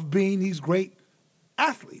of being these great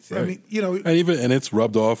athletes. Right. And it's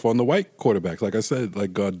rubbed off on the white quarterbacks. Like I said,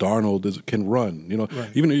 like Darnold can run. Right.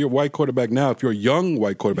 Even if you're a white quarterback now, if you're a young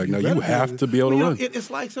white quarterback now, you have to be able to run. It's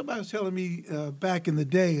like somebody was telling me back in the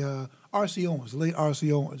day, R.C. Owens, the late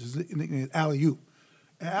R.C. Owens, his nickname is Alley-Oop.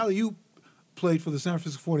 And Alley-Oop played for the San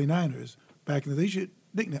Francisco 49ers back in the day. They should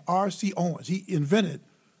nickname R.C. Owens. He invented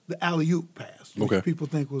the alley-oop pass, which people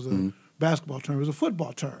think was a basketball term. It was a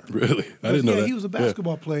football term. Really? I didn't know that. He was a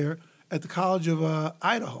basketball player at the College of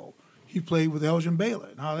Idaho. He played with Elgin Baylor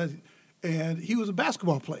and all that. And he was a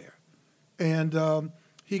basketball player. And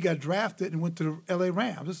he got drafted and went to the L.A.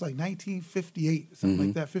 Rams. It's like 1958, something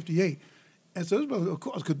like that, 58. And so this brother, of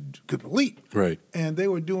course, could leap. Right. And they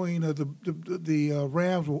were doing the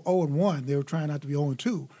Rams were 0-1. They were trying not to be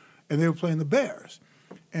 0-2, and they were playing the Bears.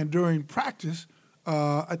 And during practice,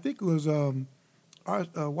 I think it was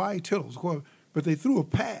Y.A. Tittle, but they threw a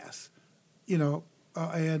pass,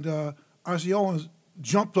 and R.C. Owens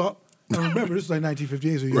jumped up. And remember, this is like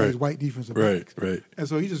 1958, so he had his white defensive backs. Right. And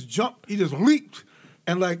so he just jumped, he just leaped,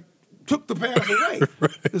 and took the pass away.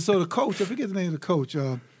 And so the coach, I forget the name of the coach.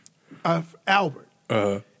 Albert.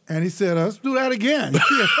 And he said, let's do that again.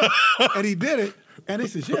 And he did it. And they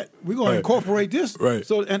said, shit, we're going to incorporate this. Right.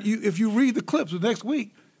 So, if you read the clips of next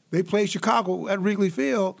week, they play Chicago at Wrigley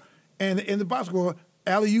Field, and in the box score,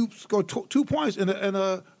 alley-oop scored 2 points,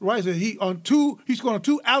 and Rice said he scored on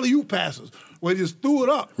 2 alley-oop passes where he just threw it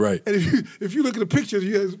up. Right. And if you look at the pictures,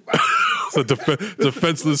 he has so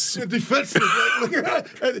defenseless. Defenseless.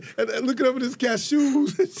 And looking up at his cat's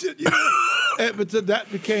shoes and shit, but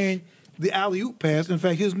that became the alley-oop pass. In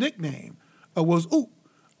fact, his nickname was Oop.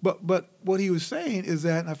 But what he was saying is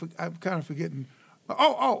that, and I'm kind of forgetting.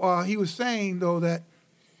 He was saying though that,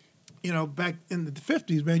 back in the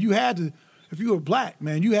 50s, man, you had to, if you were black,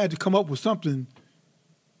 man, you had to come up with something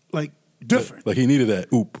like different. Like he needed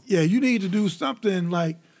that Oop. Yeah, you need to do something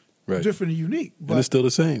like different and unique. But, and it's still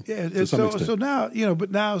the same. Yeah, to some extent. So now,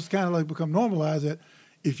 but now it's kind of like become normalized that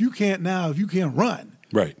if you can't run,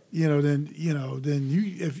 right?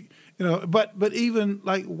 But even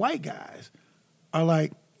like white guys are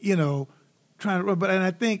like, trying to run. And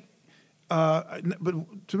I think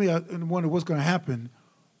but to me, I wonder what's going to happen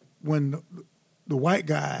when the white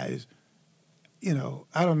guys, I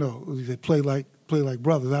don't know, they play like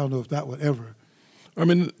brothers. I don't know if that would ever. I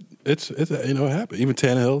mean, it's it happened. Even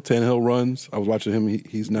Tannehill runs. I was watching him.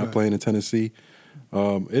 He's now playing in Tennessee.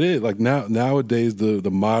 It is like nowadays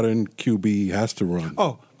the modern QB has to run.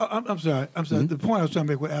 Oh, I'm sorry. Mm-hmm. The point I was trying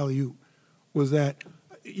to make with alley-oop was that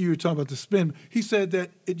you were talking about the spin. He said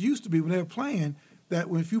that it used to be when they were playing that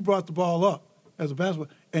if you brought the ball up as a basketball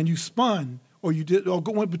and you spun or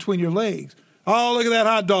went between your legs, oh, look at that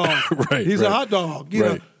hot dog. Right, He's right. a hot dog. You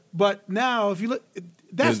know. But now if you look,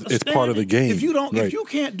 it's part of the game. If you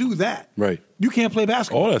can't do that, right, you can't play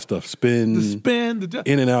basketball. All that stuff, spin, the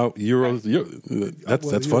in and out, Euros.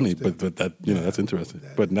 That's funny, Euro but that that's interesting.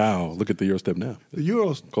 But now look at the Euro step now. The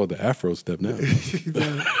Euro called the Afro step now.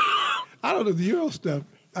 I don't know the Euro step.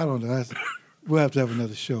 I don't know. We'll have to have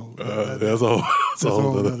another show. That's a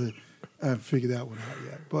whole other. I haven't figured that one out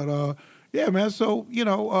yet. But yeah, man. So it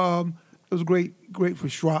was great for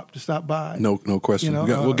Schwab to stop by. No question.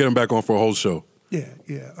 We'll get him back on for a whole show. Yeah.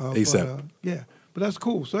 ASAP. But that's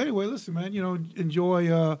cool. So anyway, listen, man.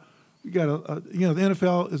 Enjoy. We got the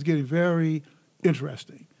NFL is getting very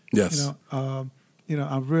interesting. Yes. I'm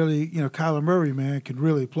really, Kyler Murray, man, can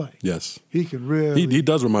really play. Yes. He can really. He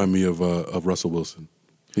does remind me of Russell Wilson.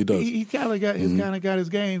 He does. He kind of got his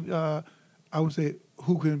game. I would say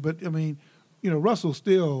who can, but I mean, Russell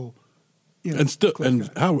still. And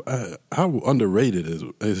how underrated is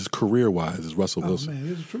his career-wise is Russell Wilson?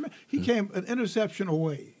 Man, he came an interception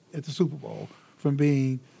away at the Super Bowl from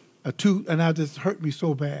being a 2, and that just hurt me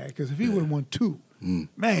so bad because if he would have won 2,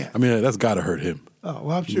 man. I mean, that's got to hurt him. Oh,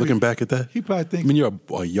 well, I'm sure. Looking back at that, he probably thinks. I mean, you're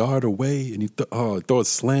a yard away and you throw a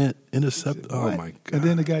slant, intercept. Oh my God! And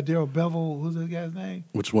then the guy Darrell Bevel, who's the guy's name?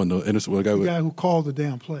 Which one? The guy who called the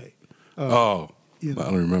damn play. I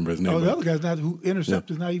don't remember his name. Oh, the other guy's who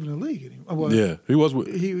intercepted is not even in the league anymore. Well, he was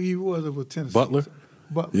with he was with Tennessee. Butler.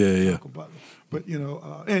 Yeah. Butler. But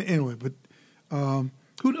anyway, but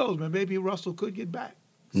who knows, man? Maybe Russell could get back.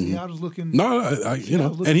 Seattle's looking. No,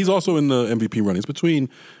 and he's also in the MVP running. It's between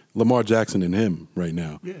Lamar Jackson and him right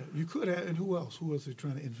now. Yeah, you could have. And who else? Who else are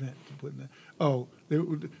trying to invent to put in there? Oh,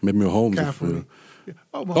 maybe Mahomes. McCaffrey.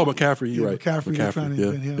 McCaffrey. You're right. McCaffrey. They're trying to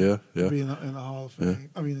invent him. Yeah. To be in the Hall of Fame.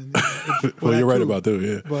 I mean, well, you're right about that.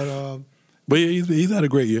 Yeah. But he's had a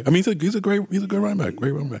great year. I mean, he's a good running back.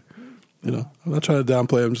 Great running back. I'm not trying to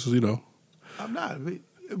downplay him. Just I'm not.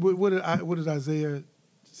 What did Isaiah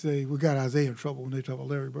say? We got Isaiah in trouble when they talk about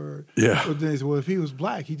Larry Bird. Yeah. But then they said, well, if he was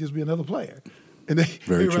black, he'd just be another player. And they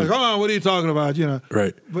were like, oh, what are you talking about?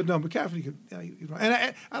 Right. But no, McCaffrey could.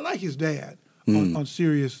 And I like his dad on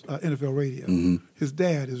Sirius NFL radio. Mm-hmm. His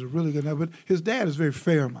dad is a really good. But his dad is very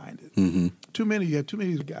fair-minded. Mm-hmm. You have too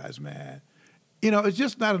many of these guys, man. It's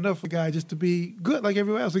just not enough for a guy just to be good like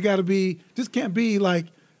everyone else. It got to be. Just can't be like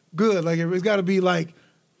good like everyone. It's got to be like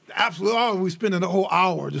absolute. Oh, we spending the whole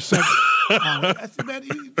hour just saying. Man,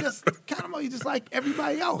 you just like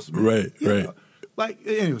everybody else, man. Right. Like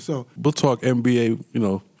anyway, so we'll talk NBA.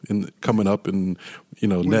 Coming up, and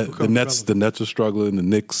the Nets are struggling. The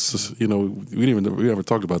Knicks, we never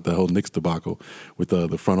talked about that whole Knicks debacle with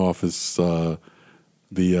the front office. You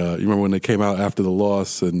remember when they came out after the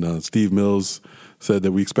loss, and Steve Mills said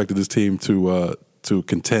that we expected this team to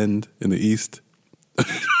contend in the East. They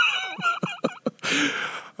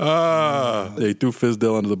threw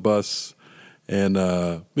Fizdale under the bus. And,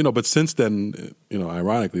 but since then,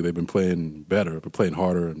 ironically, they've been playing better, playing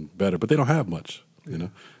harder and better, but they don't have much,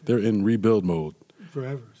 They're in rebuild mode.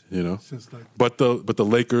 Forever. Since but the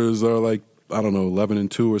Lakers are like, I don't know,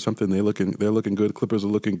 11-2 or something. They're looking good. Clippers are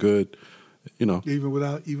looking good, Even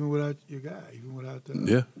without your guy,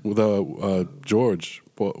 with George.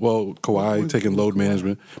 Well, Kawhi taking load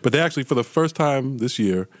management. But they actually, for the first time this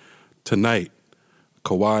year, tonight,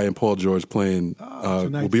 Kawhi and Paul George playing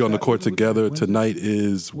will be on the court together. Tonight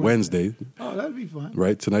is Wednesday. Oh, that'd be fun.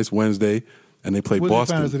 Right? Tonight's Wednesday, and they play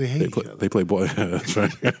Boston. They play Boston. That's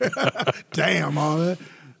right. Damn, all that.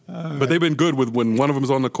 But they've been good when one of them's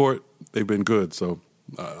on the court. They've been good, so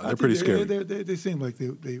they're pretty scary. They seem like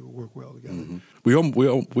they work well together.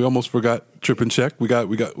 Mm-hmm. We almost forgot Trip and Check. We got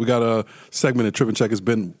a segment of Trip and Check. It's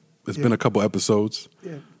been a couple episodes.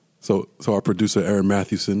 Yeah. So our producer Aaron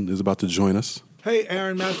Mathewson is about to join us. Hey,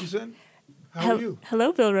 Aaron Mathewson. How are you?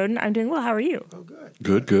 Hello, Bill Roden. I'm doing well. How are you? Oh,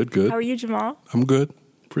 good. Good. How are you, Jamal? I'm good.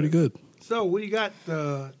 Pretty good. So, what do you got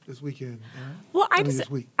this weekend, Aaron? Well,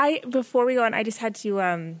 before we go on, I just had to,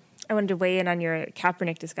 I wanted to weigh in on your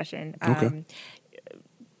Kaepernick discussion. Okay.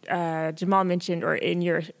 Jamal mentioned, or in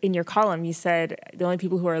your column, you said the only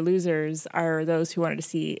people who are losers are those who wanted to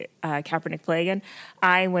see Kaepernick play again.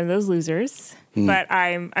 I'm one of those losers, but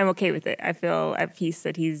I'm okay with it. I feel at peace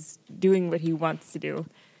that he's doing what he wants to do.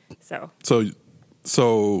 So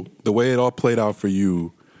the way it all played out for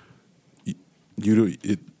you,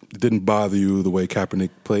 it didn't bother you the way Kaepernick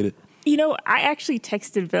played it? I actually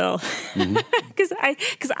texted Bill because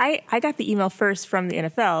I got the email first from the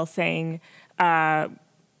NFL saying,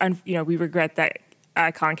 we regret that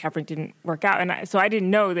Colin Kaepernick didn't work out, and so I didn't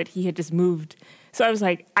know that he had just moved. So I was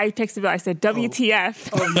like, I texted Bill. I said, "WTF?"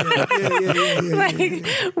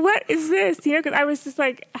 Yeah. What is this? Because I was just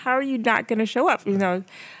like, how are you not going to show up? But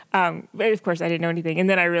of course I didn't know anything, and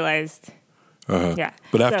then I realized. Yeah.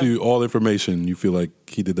 But after all the information, you feel like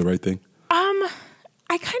he did the right thing?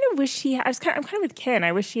 I kind of wish I'm kind of with Ken.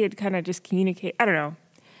 I wish he had kind of just communicated. I don't know.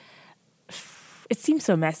 It seems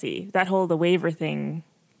so messy, the waiver thing.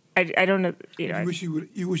 I don't know. You wish you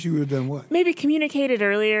would have done what? Maybe communicated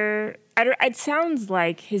earlier. It sounds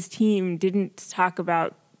like his team didn't talk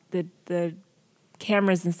about the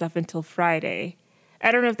cameras and stuff until Friday.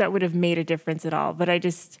 I don't know if that would have made a difference at all, but I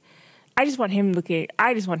just want him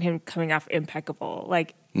coming off impeccable.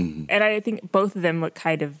 And I think both of them look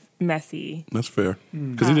kind of messy. That's fair.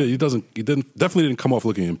 Because he definitely didn't come off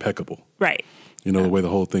looking impeccable. Right. The way the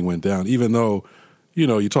whole thing went down. Even though,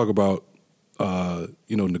 you talk about,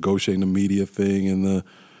 negotiating the media thing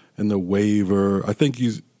and the waiver. I think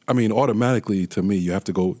automatically to me, you have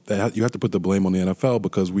to put the blame on the NFL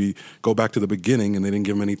because we go back to the beginning and they didn't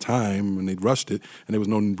give him any time and they rushed it and there was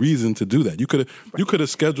no reason to do that. You could have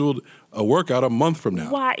scheduled a workout a month from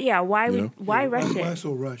now. Why? Yeah. Why rush it? Why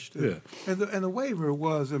so rushed? Yeah. And the waiver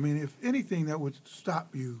was, if anything that would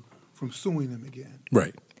stop you from suing them again.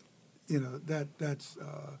 Right.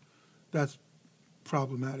 That's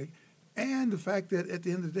problematic. And the fact that at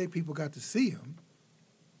the end of the day, people got to see him.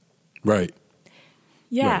 Right.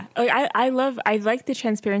 Yeah, right. I like the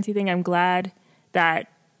transparency thing. I'm glad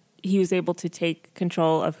that he was able to take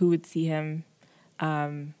control of who would see him. I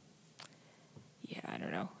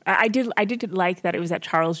don't know. I did like that it was at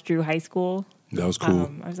Charles Drew High School. That was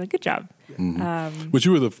cool. I was like, good job. Mm-hmm. But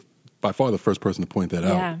you were by far the first person to point that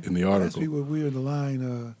out in the article. When we were in the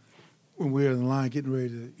line, getting ready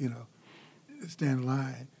to stand in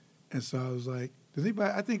line, and so I was like, does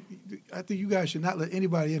anybody? I think you guys should not let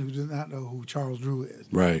anybody in who does not know who Charles Drew is.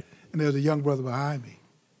 Right. And there's a young brother behind me.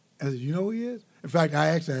 I said, you know who he is? In fact, I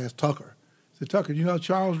actually asked Tucker. I said, Tucker, you know who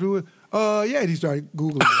Charles Drew is? Yeah. And he started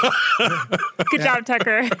Googling it. Good job,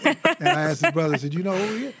 Tucker. And I asked his brother, I said, you know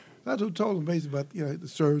who he is? That's who told him basically about the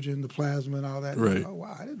surgeon, the plasma, and all that. Right. And, oh,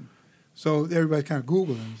 wow, I didn't. So everybody kind of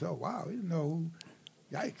Googled him and said, oh, wow, he didn't know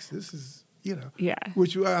who. Yikes, this is, Yeah.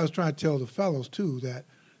 Which I was trying to tell the fellows, too, that,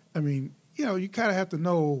 you kind of have to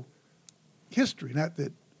know history. Not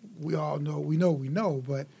that we all know, we know,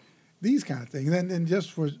 but these kind of things. And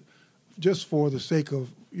just for the sake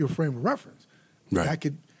of your frame of reference,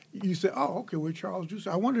 right. You say, oh, okay, we're Charles Drew.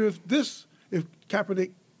 I wonder if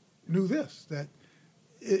Kaepernick knew this, that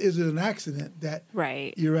is it an accident that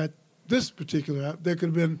you're at this particular, there could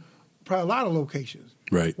have been probably a lot of locations.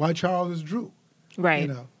 Right. Why Charles is Drew.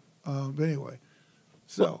 Right. But anyway.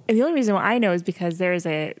 So, and the only reason why I know is because there's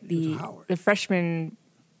the freshman,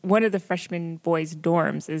 one of the freshman boys'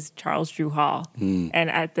 dorms is Charles Drew Hall, and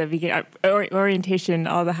at the beginning orientation,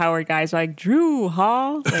 all the Howard guys were like Drew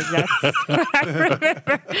Hall. Like that's what I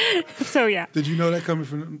remember. So yeah. Did you know that coming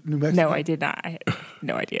from New Mexico? No, I did not. I had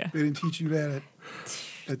no idea. They didn't teach you that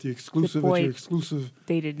at your exclusive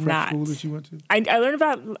they did prep not. school that you went to? I learned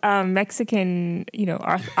about Mexican,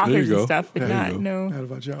 authors and stuff, but not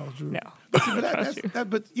about Charles Drew. No. But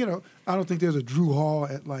I don't think there's a Drew Hall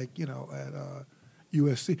at at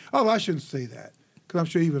USC. Oh, I shouldn't say that because I'm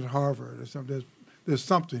sure even at Harvard or something, there's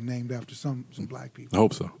something named after some black people. I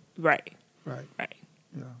hope so. Right.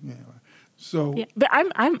 Anyway. So, yeah, but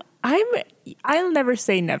I'll never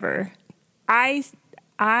say never. I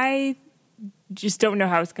just don't know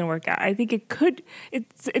how it's going to work out. I think it could.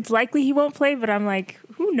 It's likely he won't play, but I'm like,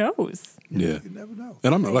 who knows? Yeah, you never know.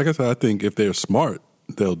 And like I said, I think if they're smart,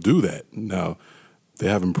 they'll do that. Now, they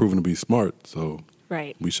haven't proven to be smart, so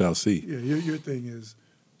we shall see. Yeah, your thing is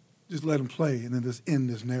just let them play and then just end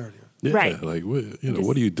this narrative. Yeah, right. Like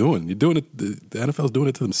what are you doing? You're doing it. The NFL's doing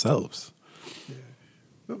it to themselves. Yeah,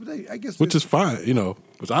 but I guess which is fine.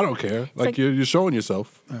 Which I don't care. Like you're showing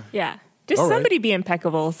yourself. Yeah. Just somebody be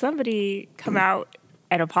impeccable. Somebody come out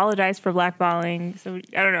and apologize for blackballing. So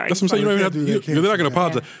I don't know. That's what I'm saying. You don't even have to. They're not going to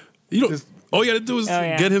apologize. You don't. All you got to do is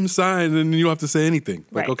get him signed, and you don't have to say anything.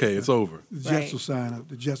 Like, okay, it's over. The Jets will sign up.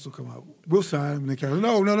 The Jets will come out. We'll sign him. And they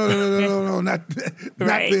no, not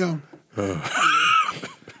them.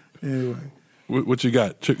 Anyway. What you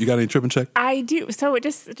got? You got any trip and check? I do. So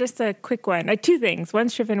just a quick one. Two things.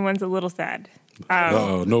 One's tripping, one's a little sad.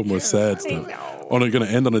 No more sad stuff. Oh, no, you're going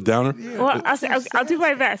to end on a downer? Yeah, well, I'll do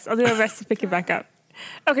my best. I'll do my best to pick it back up.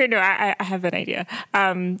 Okay, no, I have an idea.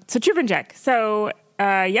 So trip and check. So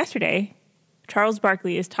yesterday, Charles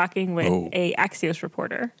Barkley is talking with a Axios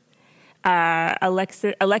reporter,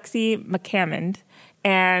 Alexi McCammond,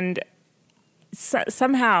 and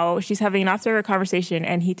somehow she's having an off-the-record conversation,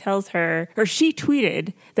 and he tells her, or she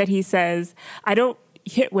tweeted that he says, "I don't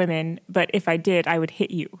hit women, but if I did, I would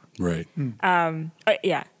hit you." Right.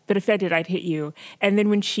 Yeah, but if I did, I'd hit you. And then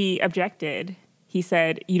when she objected, he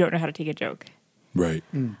said, "You don't know how to take a joke." Right.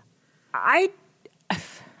 I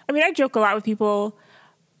mean, I joke a lot with people.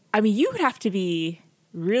 I mean, you would have to be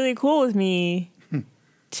really cool with me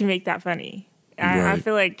to make that funny. I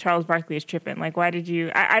feel like Charles Barkley is tripping. Like, why did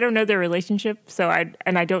you? I don't know their relationship, so I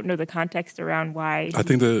don't know the context around why. I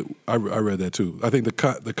think that I read that too. I think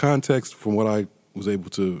the context from what I was able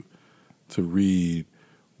to read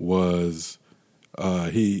was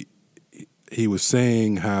he was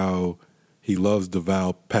saying how he loves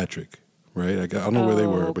Deval Patrick, right? I don't know where they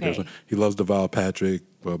were, but he loves Deval Patrick.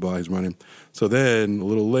 Blah blah. He's running. So then a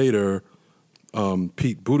little later,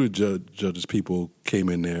 Pete Buttigieg's people came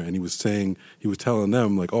in there, and he was telling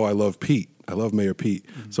them like, "Oh, I love Pete. I love Mayor Pete."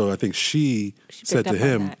 Mm-hmm. So I think she said to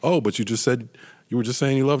him, "Oh, but you were just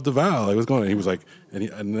saying you love Deval. Like, what's going on?" And he was like,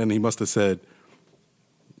 and then he must have said,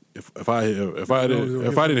 "If I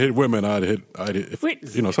didn't hit women, I'd hit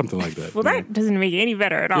something like that." Well, that doesn't make it any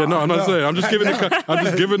better at all. Yeah, no, I'm not saying. I'm just giving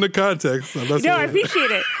the context. No, I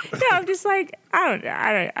appreciate it. No, I'm just like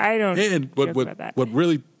I don't. And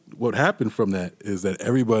what happened from that is that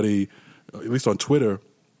everybody, at least on Twitter,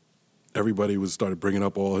 everybody started bringing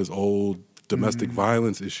up all his old domestic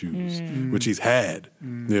violence issues, which he's had,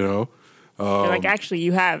 you know. Like, actually,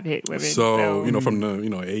 you have hit women. So from the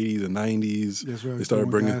 80s and 90s, right,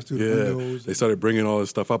 they started bringing all this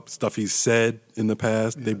stuff up, stuff he's said in the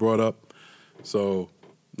past. Yeah. They brought up, so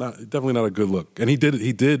definitely not a good look. And he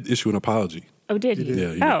did issue an apology. Oh, did he?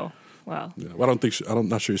 Yeah. Oh, well. Yeah. Well, I'm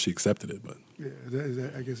not sure she accepted it, but yeah,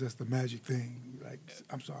 I guess that's the magic thing. Like,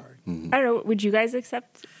 I'm sorry. I don't know. Would you guys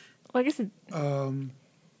accept? Well, I guess. Well,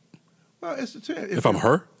 it's if I'm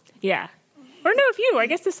her. Yeah. Or no, if you. I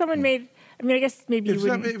guess if someone made. I mean, I guess maybe you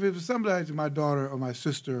wouldn't. If it was somebody like my daughter or my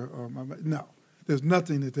sister or no, there's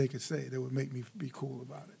nothing that they could say that would make me be cool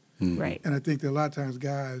about it. Mm-hmm. Right. And I think that a lot of times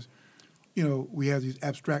guys, we have these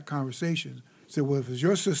abstract conversations. Say, well, if it's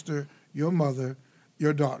your sister, your mother,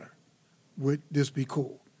 your daughter, would this be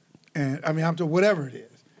cool? And I mean, I'm to whatever it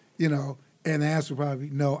is, and the answer would probably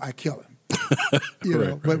be, no, I kill him.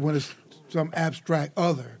 Right. But when it's some abstract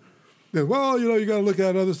other, then, well, you got to look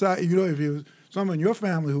at the other side. If it was someone in your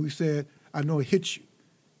family who said, I know it hits you.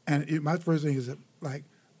 And my first thing is that, like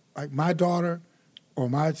my daughter or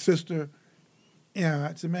my sister,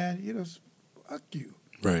 I said, man, fuck you.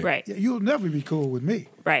 Right. Right. Yeah, you'll never be cool with me.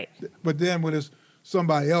 Right. But then when it's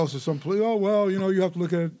somebody else or some police, you have to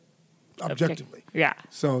look at it objectively. Yeah.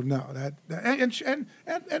 So no,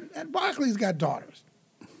 and Barkley's got daughters.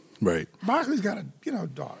 Right. Barkley's got a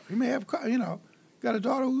daughter. He may have got a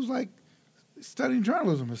daughter who's like studying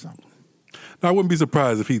journalism or something. Now, I wouldn't be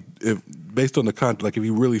surprised if based on the content, like if he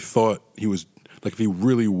really thought he was, like if he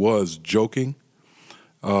really was joking.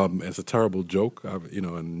 It's a terrible joke,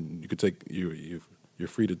 and you could take you're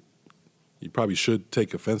free to, you probably should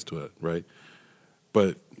take offense to it, right?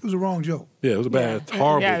 But it was a wrong joke. Yeah, it was a bad,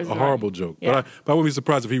 horrible joke. Yeah. But I wouldn't be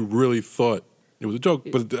surprised if he really thought it was a joke.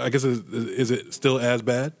 But I guess is it still as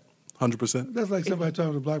bad? 100%. That's like somebody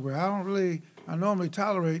talking to Blackberry. I normally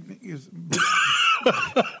tolerate.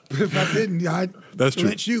 But if I didn't, I'd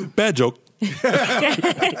lynch you. Bad joke.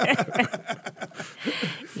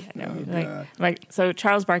 So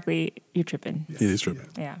Charles Barkley, you're tripping. Yeah, he's tripping.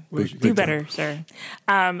 Yeah, Big do better, sir.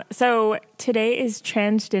 So today is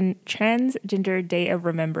Transgender Day of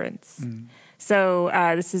Remembrance. So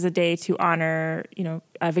this is a day to honor,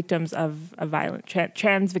 victims of violence,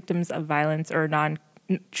 trans victims of violence, or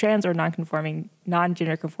trans or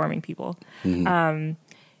non-gender conforming people. Mm-hmm.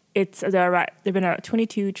 There have been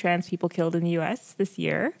 22 trans people killed in the U.S. this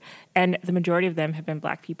year, and the majority of them have been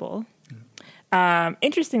Black people.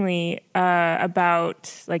 Interestingly, about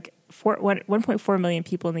 1.4 million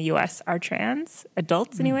people in the U.S. are trans,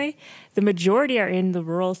 adults anyway. The majority are in the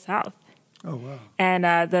rural South. Oh, wow. And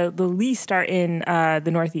the least are in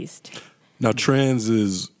the Northeast. Now, trans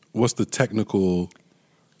is, what's the technical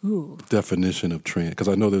definition of trans? Because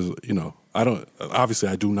I know there's, I don't, obviously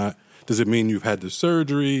I do not. Does it mean you've had the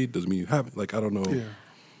surgery? Does it mean you haven't? Like, I don't know. Yeah.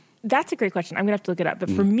 That's a great question. I'm going to have to look it up. But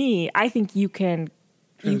for me, I think you can.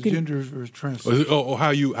 Transgender or trans.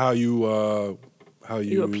 How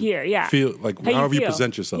you appear, yeah. Feel like How you however you feel.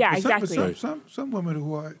 present yourself. Yeah, But exactly. some women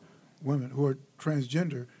who are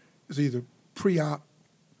transgender is either pre-op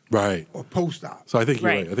Right. or post-op. So I think you're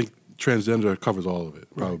Right. right. I think transgender covers all of it,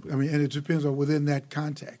 probably. I mean, and it depends on within that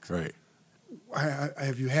context. Right.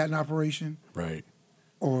 Have you had an operation Right.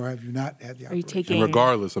 or have you not had the Are you operation? taking? And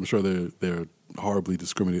regardless, I'm sure they're horribly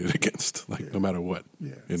discriminated against, like no matter what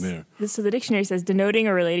in there. So the dictionary says denoting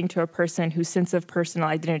or relating to a person whose sense of personal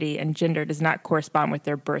identity and gender does not correspond with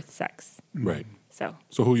their birth sex. Right. So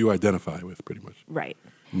who you identify with, pretty much. right.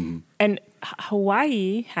 Mm-hmm. And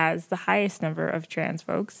Hawaii has the highest number of trans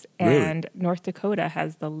folks, Really? and North Dakota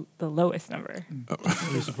has the lowest number.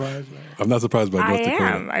 Are you surprised? I'm not surprised by North I Dakota.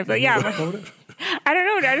 am.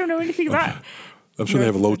 I don't know anything about. I'm sure they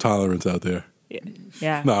have a low tolerance out there.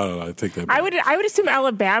 Yeah. No, I take that back. I would assume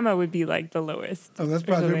Alabama would be like the lowest. Oh, that's or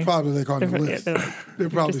probably, something. they're probably like on the They're- list. they're- They're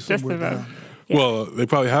probably just somewhere about. down there. Yeah. Well, they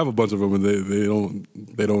probably have a bunch of them, and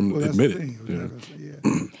they don't Well, that's admit the it. thing.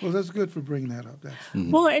 Yeah. Well, that's good for bringing that up. That's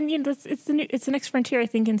Well, and it's the next frontier, I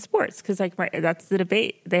think, in sports because that's the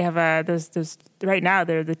debate. They have those right now.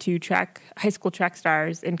 They're the two high school track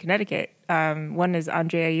stars in Connecticut. One is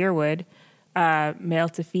Andrea Yearwood, male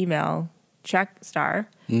to female track star,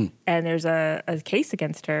 and there's a case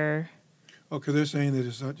against her. okay. They're saying that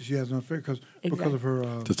it's not, she has an unfair because of her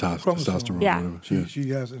chromosome. Testosterone. Yeah. Whatever. Yeah. She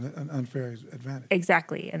has an unfair advantage.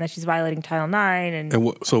 Exactly, and that she's violating Title IX.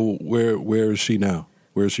 And So where is she now?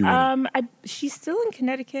 Where is she running? she's still in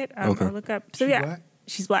Connecticut. Okay. I'll look up. So She yeah, black?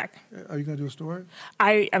 she's black. Are you going to do a story?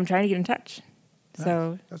 I'm trying to get in touch. Nice.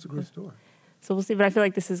 So That's a good story. we'll see. But I feel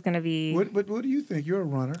like this is going to be. What do you think? You're a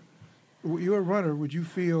runner. You're a runner. Would you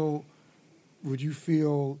feel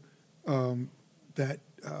that?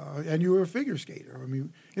 And you were a figure skater. I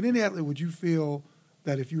mean, in any athlete, would you feel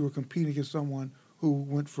that if you were competing against someone who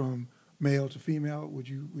went from male to female,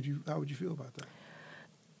 how would you feel about that?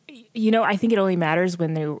 I think it only matters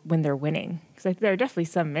when they're winning because there are definitely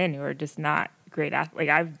some men who are just not great athletes.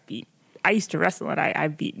 Like I used to wrestle and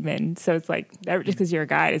I've beat men, so it's like just because you're a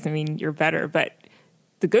guy doesn't mean you're better. But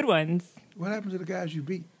the good ones, What happened to the guys you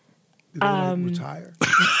beat? Did they retire?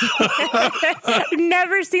 I've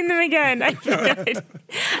never seen them again.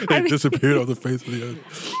 They disappeared off the face of the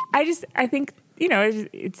earth. I think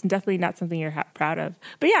it's definitely not something you're proud of.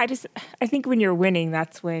 But yeah, I think when you're winning,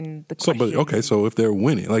 that's when the question. So if they're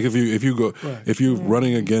winning, like if Right. you're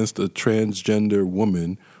running against a transgender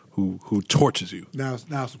woman who tortures you, Now it's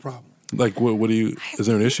the problem. like what do you? Is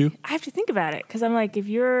there an issue? I have to think about it because I'm like, if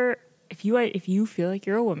you feel like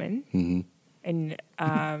you're a woman, and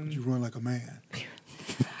You run like a man.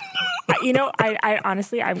 I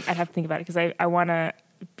honestly, I'd have to think about it because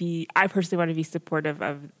I personally want to be supportive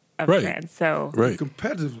of Right. trans. So Right.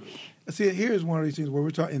 Competitively. See, here's one of these things where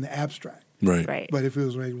we're talking in the abstract. Right. right, But if it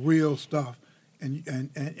was like real stuff, and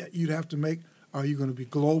you'd have to make, are you going to be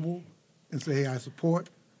global and say, hey, I support,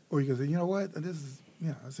 or you going to say, you know what, this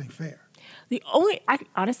ain't fair.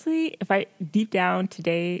 honestly, if I deep down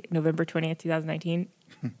today, November 20th, 2019,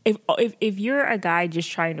 if you're a guy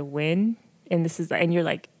just trying to win, and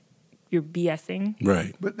you're BSing,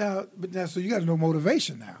 Right. But now, so you got to know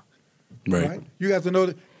motivation now, Right. You got to know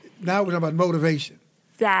that. Now we're talking about motivation.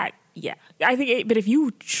 that yeah, I think. But if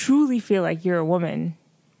you truly feel like you're a woman,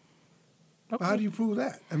 okay. How do you prove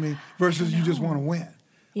that? I mean, versus you just want to win. Oh,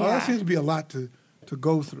 that Yeah. seems to be a lot to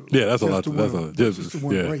go through. Yeah, that's a Just lot. to That's win a just to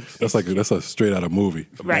win a yeah. race. That's a straight out of movie.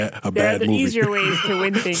 right, A there are bad movie. easier ways to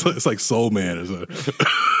win things. It's like Soul Man or something.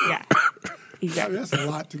 Yeah, I mean, exactly. that's a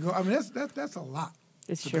lot to go. I mean, that's a lot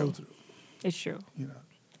It's to true. go through. It's true. You know.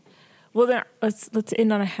 Well, then let's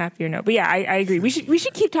end on a happier note. But yeah, I agree. We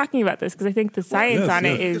should keep talking about this because I think the science yes, on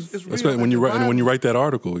it yes. is It's real. Especially when And you the write that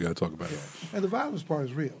article, we got to talk about it. And the violence part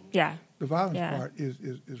is real. yeah. The violence Yeah. part is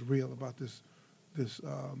real about this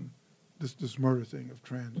murder thing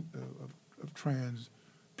of trans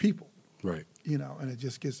people. Right. And it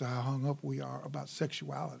just gets to how hung up we are about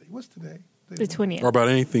sexuality. What's today? The 20th. Or about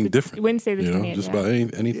anything different. Wednesday the 20th, Just yeah. about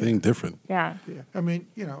anything different. Yeah. Yeah, I mean,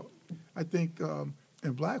 I think,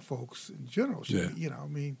 and black folks in general should, Yeah.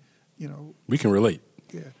 we We can relate.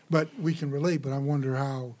 yeah, but we can relate. But I wonder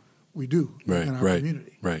how we do Right. in our Right.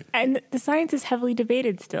 community. Right. And the science is heavily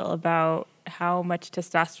debated still about how much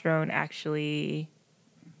testosterone actually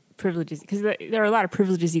privileges, because there are a lot of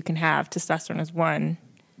privileges you can have. Testosterone is one.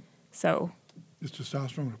 So, Is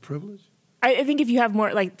testosterone a privilege? I think if you have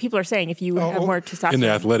more, like people are saying, if you have more testosterone in the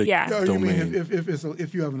athletic yeah, No, you mean domain.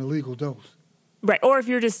 if you have an illegal dose. right, or if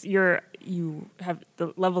you have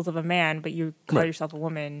the levels of a man, but you call Right. yourself a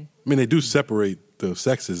woman, I mean, they do separate the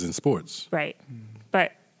sexes in sports. right?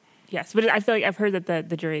 But yes, but I feel like I've heard that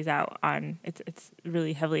the jury's out on it's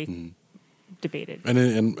really heavily debated.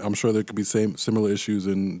 And I'm sure there could be similar issues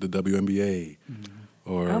in the WNBA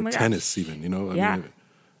or Oh my gosh. tennis, even.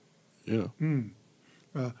 Yeah.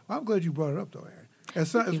 I'm glad you brought it up, though, Aaron.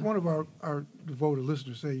 As one of our devoted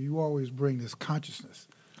listeners say, you always bring this consciousness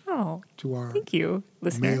Oh, to our thank you,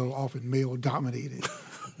 listener. often male-dominated.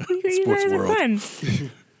 You Sports guys are world. fun.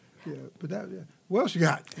 Yeah, but what else you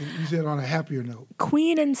got? You said on a happier note.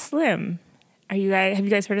 Queen and Slim. Have you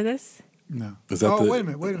guys heard of this? No. Is that oh, the- wait a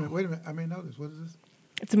minute. I may know this. What is this?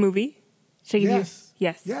 It's a movie. Should I give Yes. you?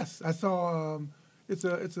 Yes. Yes. I saw. It's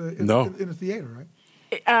No. in a theater, right?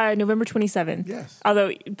 November 27th. Yes.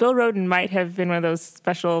 Although Bill Roden might have been one of those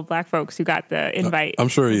special black folks who got the invite. I'm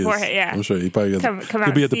sure he is. beforehand. Yeah. I'm sure he probably Come out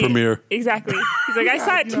he'll be and at the see it. premiere. Exactly. He's like, I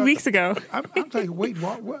saw it 2 weeks ago. I'm like, wait,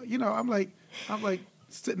 what? I'm like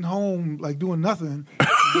sitting home, like doing nothing.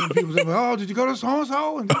 And people say, "Oh, did you go to so and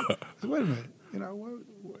so?" And I said, wait a minute.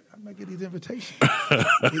 I'm not getting these invitations.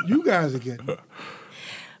 You guys are getting.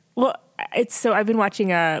 Well, I've been watching.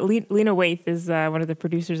 Lena Waithe is one of the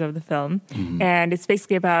producers of the film, and it's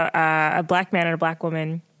basically about a black man and a black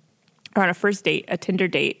woman are on a first date, a Tinder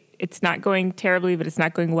date. It's not going terribly, but it's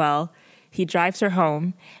not going well. He drives her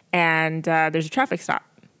home, and there's a traffic stop.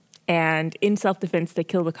 And in self-defense, they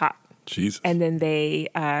kill the cop, Jesus. and then they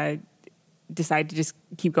decide to just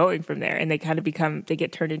keep going from there. And they kind of they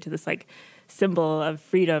get turned into this like symbol of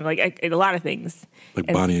freedom, like a lot of things. Like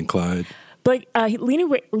And- Bonnie and Clyde. But Lena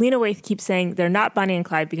Waithe keeps saying they're not Bonnie and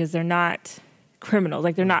Clyde because they're not criminals.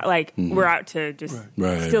 Like they're not like we're out to just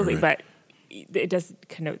Right, steal things. right. But it does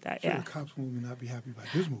connote that. Sure, Yeah, the cops will not be happy about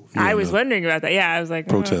this movie. I was no. wondering about that. Yeah, I was like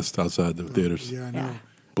Protest outside the theaters. Yeah, I know.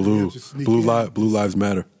 Blue, Yeah, just sneak in. Blue Lives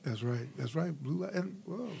Matter. That's right. Blue light. And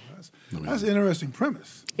whoa, that's an interesting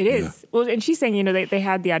premise. It is. Well, and she's saying they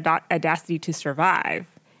had the audacity to survive,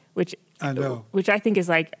 which I know. Which I think is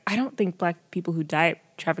like I don't think black people who die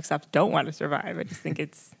at traffic stops don't want to survive. I just think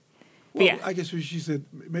it's. Well, yeah, I guess she said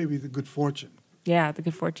maybe the good fortune yeah, the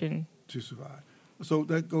good fortune. to survive. So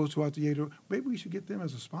that goes to our theater. Maybe we should get them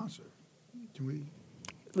as a sponsor. Can we?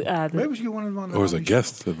 Maybe we should get one of them on the Or as a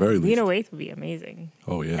guest, at the very least. Lena Waithe would be amazing.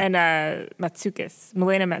 Oh, yeah. And Matsukis,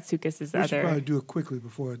 Milena Matsukis is the We should other. probably do it quickly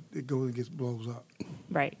before it goes and gets blows up.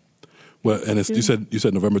 Right. Well, and you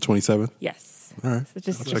said November 27th? Yes. All right. So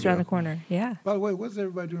just I'll just check it around the out. corner. Yeah. By the way, what's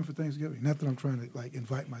everybody doing for Thanksgiving? Not that I'm trying to like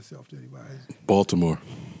invite myself to anybody. Mm. Baltimore.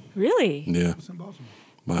 Really? Yeah. What's in Baltimore?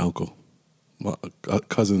 My uncle. My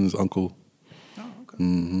cousin's uncle. Oh,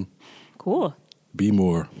 okay. Cool. Be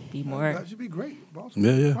more. Be more. That should be great.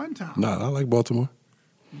 Baltimore. Yeah, yeah. Fun town. Nah, I like Baltimore.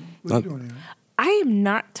 What are you doing, Aaron? I am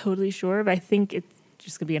not totally sure, but I think it's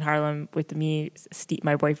just gonna be in Harlem with me, Steve,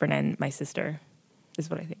 my boyfriend, and my sister. Is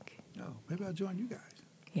what I think. Oh, maybe I'll join you guys.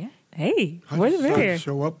 Yeah. Hey, I more the just merrier.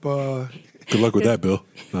 show up. Good luck with that, Bill.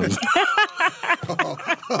 No,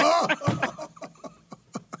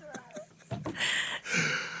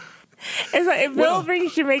 It's like if Bill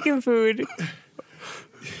brings Jamaican food.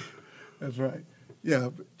 That's right. Yeah,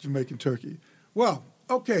 Jamaican turkey. Well,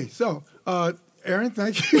 okay. So, Aaron,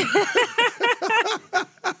 thank you.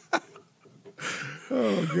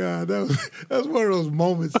 Oh God, that was one of those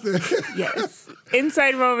moments. Yes.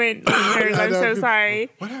 Inside moment, listeners. I'm so sorry.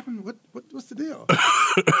 What happened? What's the deal?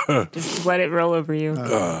 Just let it roll over you.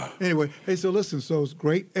 Anyway, hey, so listen. So it's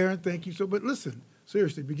great, Aaron. Thank you. But listen,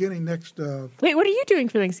 seriously, beginning next. Wait, what are you doing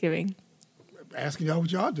for Thanksgiving? Asking y'all what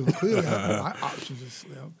y'all doing. Clearly, I know my options is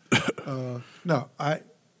slim. No, I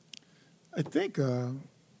think I'm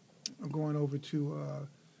going over to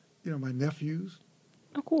my nephews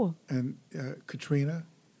Oh, cool. and Katrina,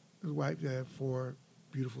 his wife. They have 4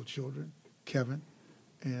 beautiful children. Kevin,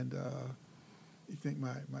 and you think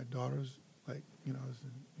my daughters her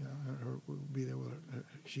will be there with her,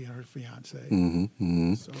 she and her fiance.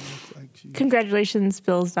 So it's like she. Congratulations,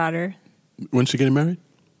 Bill's daughter. When's she getting married?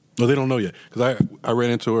 No, they don't know yet. Because I ran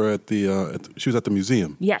into her at she was at the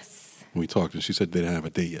museum. Yes. And we talked, and she said they didn't have a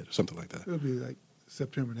date yet, or something like that. It'll be like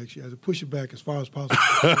September next year. I have to push it back as far as possible.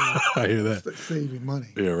 I hear that. Saving money.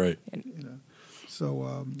 Yeah, right.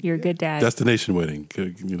 So You're a good dad. Destination wedding.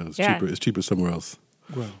 It's Yeah. cheaper. It's cheaper somewhere else.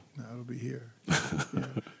 well, no, it'll be here. Yeah.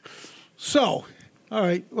 So, all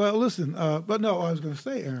right. Well, listen. But no, I was going to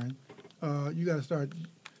say, Aaron, you got to start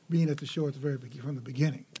being at the show at the very from the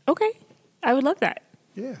beginning. Okay. I would love that.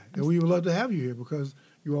 Yeah, and we would love to have you here because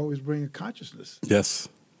you always bring a consciousness. Yes.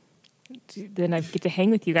 then I get to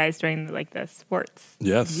hang with you guys during the sports.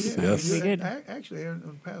 Yes, yes. Pretty good. Actually, in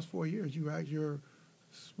the past 4 years, you had your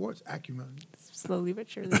sports acumen. Slowly but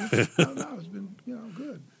surely. No, it's been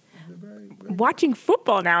good. It's been very Watching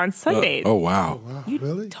football now on Sundays. Oh, wow. wow. You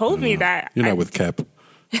Really? told me that. You're not with Cap.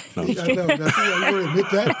 No. I know. You want to admit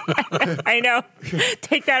that? I know.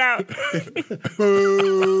 Take that out.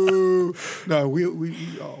 Boo. No, we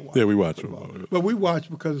all watch. Yeah, we watch football. football. But we watch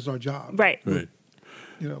because it's our job. Right. Right.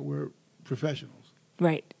 We're professionals.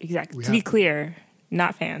 Right. Exactly. We To be have to. clear,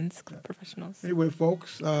 not fans, professionals. Anyway,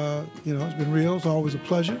 folks, it's been real. It's always a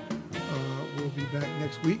pleasure. We'll be back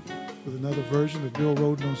next week with another version of Bill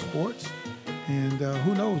Rhoden on Sports. And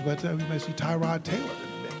who knows, by the time we may see Tyrod Taylor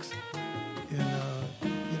in the mix.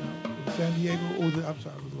 With San Diego, with the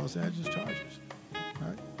Los Angeles Chargers. All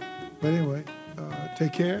right? But anyway,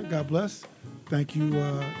 take care. God bless. Thank you,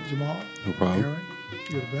 Jamal. No problem. Aaron,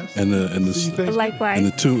 you're the best. And See you Thanksgiving. Likewise. and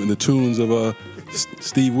the tunes of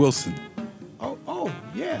Steve Wilson. Oh,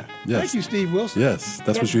 yeah. Yes. Thank you, Steve Wilson. Yes, that's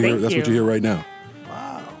Yes, what you hear. thank That's what you you. hear right now.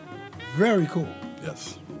 Wow. Very cool.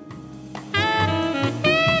 Yes.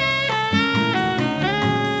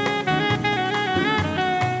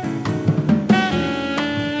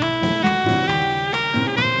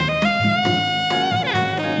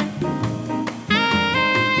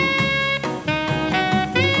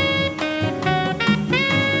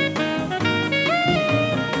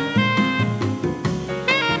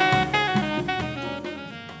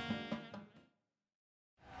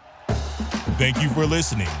 Thank you for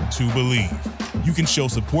listening to Believe. You can show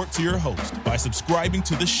support to your host by subscribing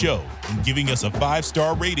to the show and giving us a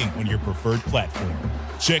 5-star rating on your preferred platform.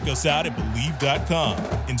 Check us out at Believe.com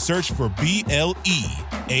and search for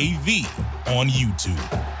BLEAV on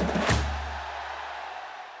YouTube.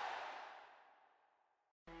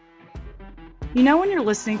 You know when you're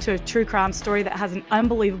listening to a true crime story that has an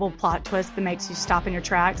unbelievable plot twist that makes you stop in your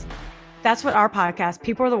tracks? That's what our podcast,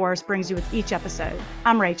 People Are the Worst, brings you with each episode.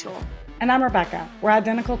 I'm Rachel. And I'm Rebecca. We're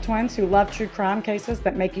identical twins who love true crime cases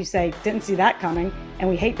that make you say, didn't see that coming, and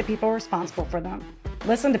we hate the people responsible for them.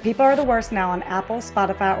 Listen to People Are the Worst now on Apple,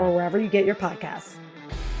 Spotify, or wherever you get your podcasts.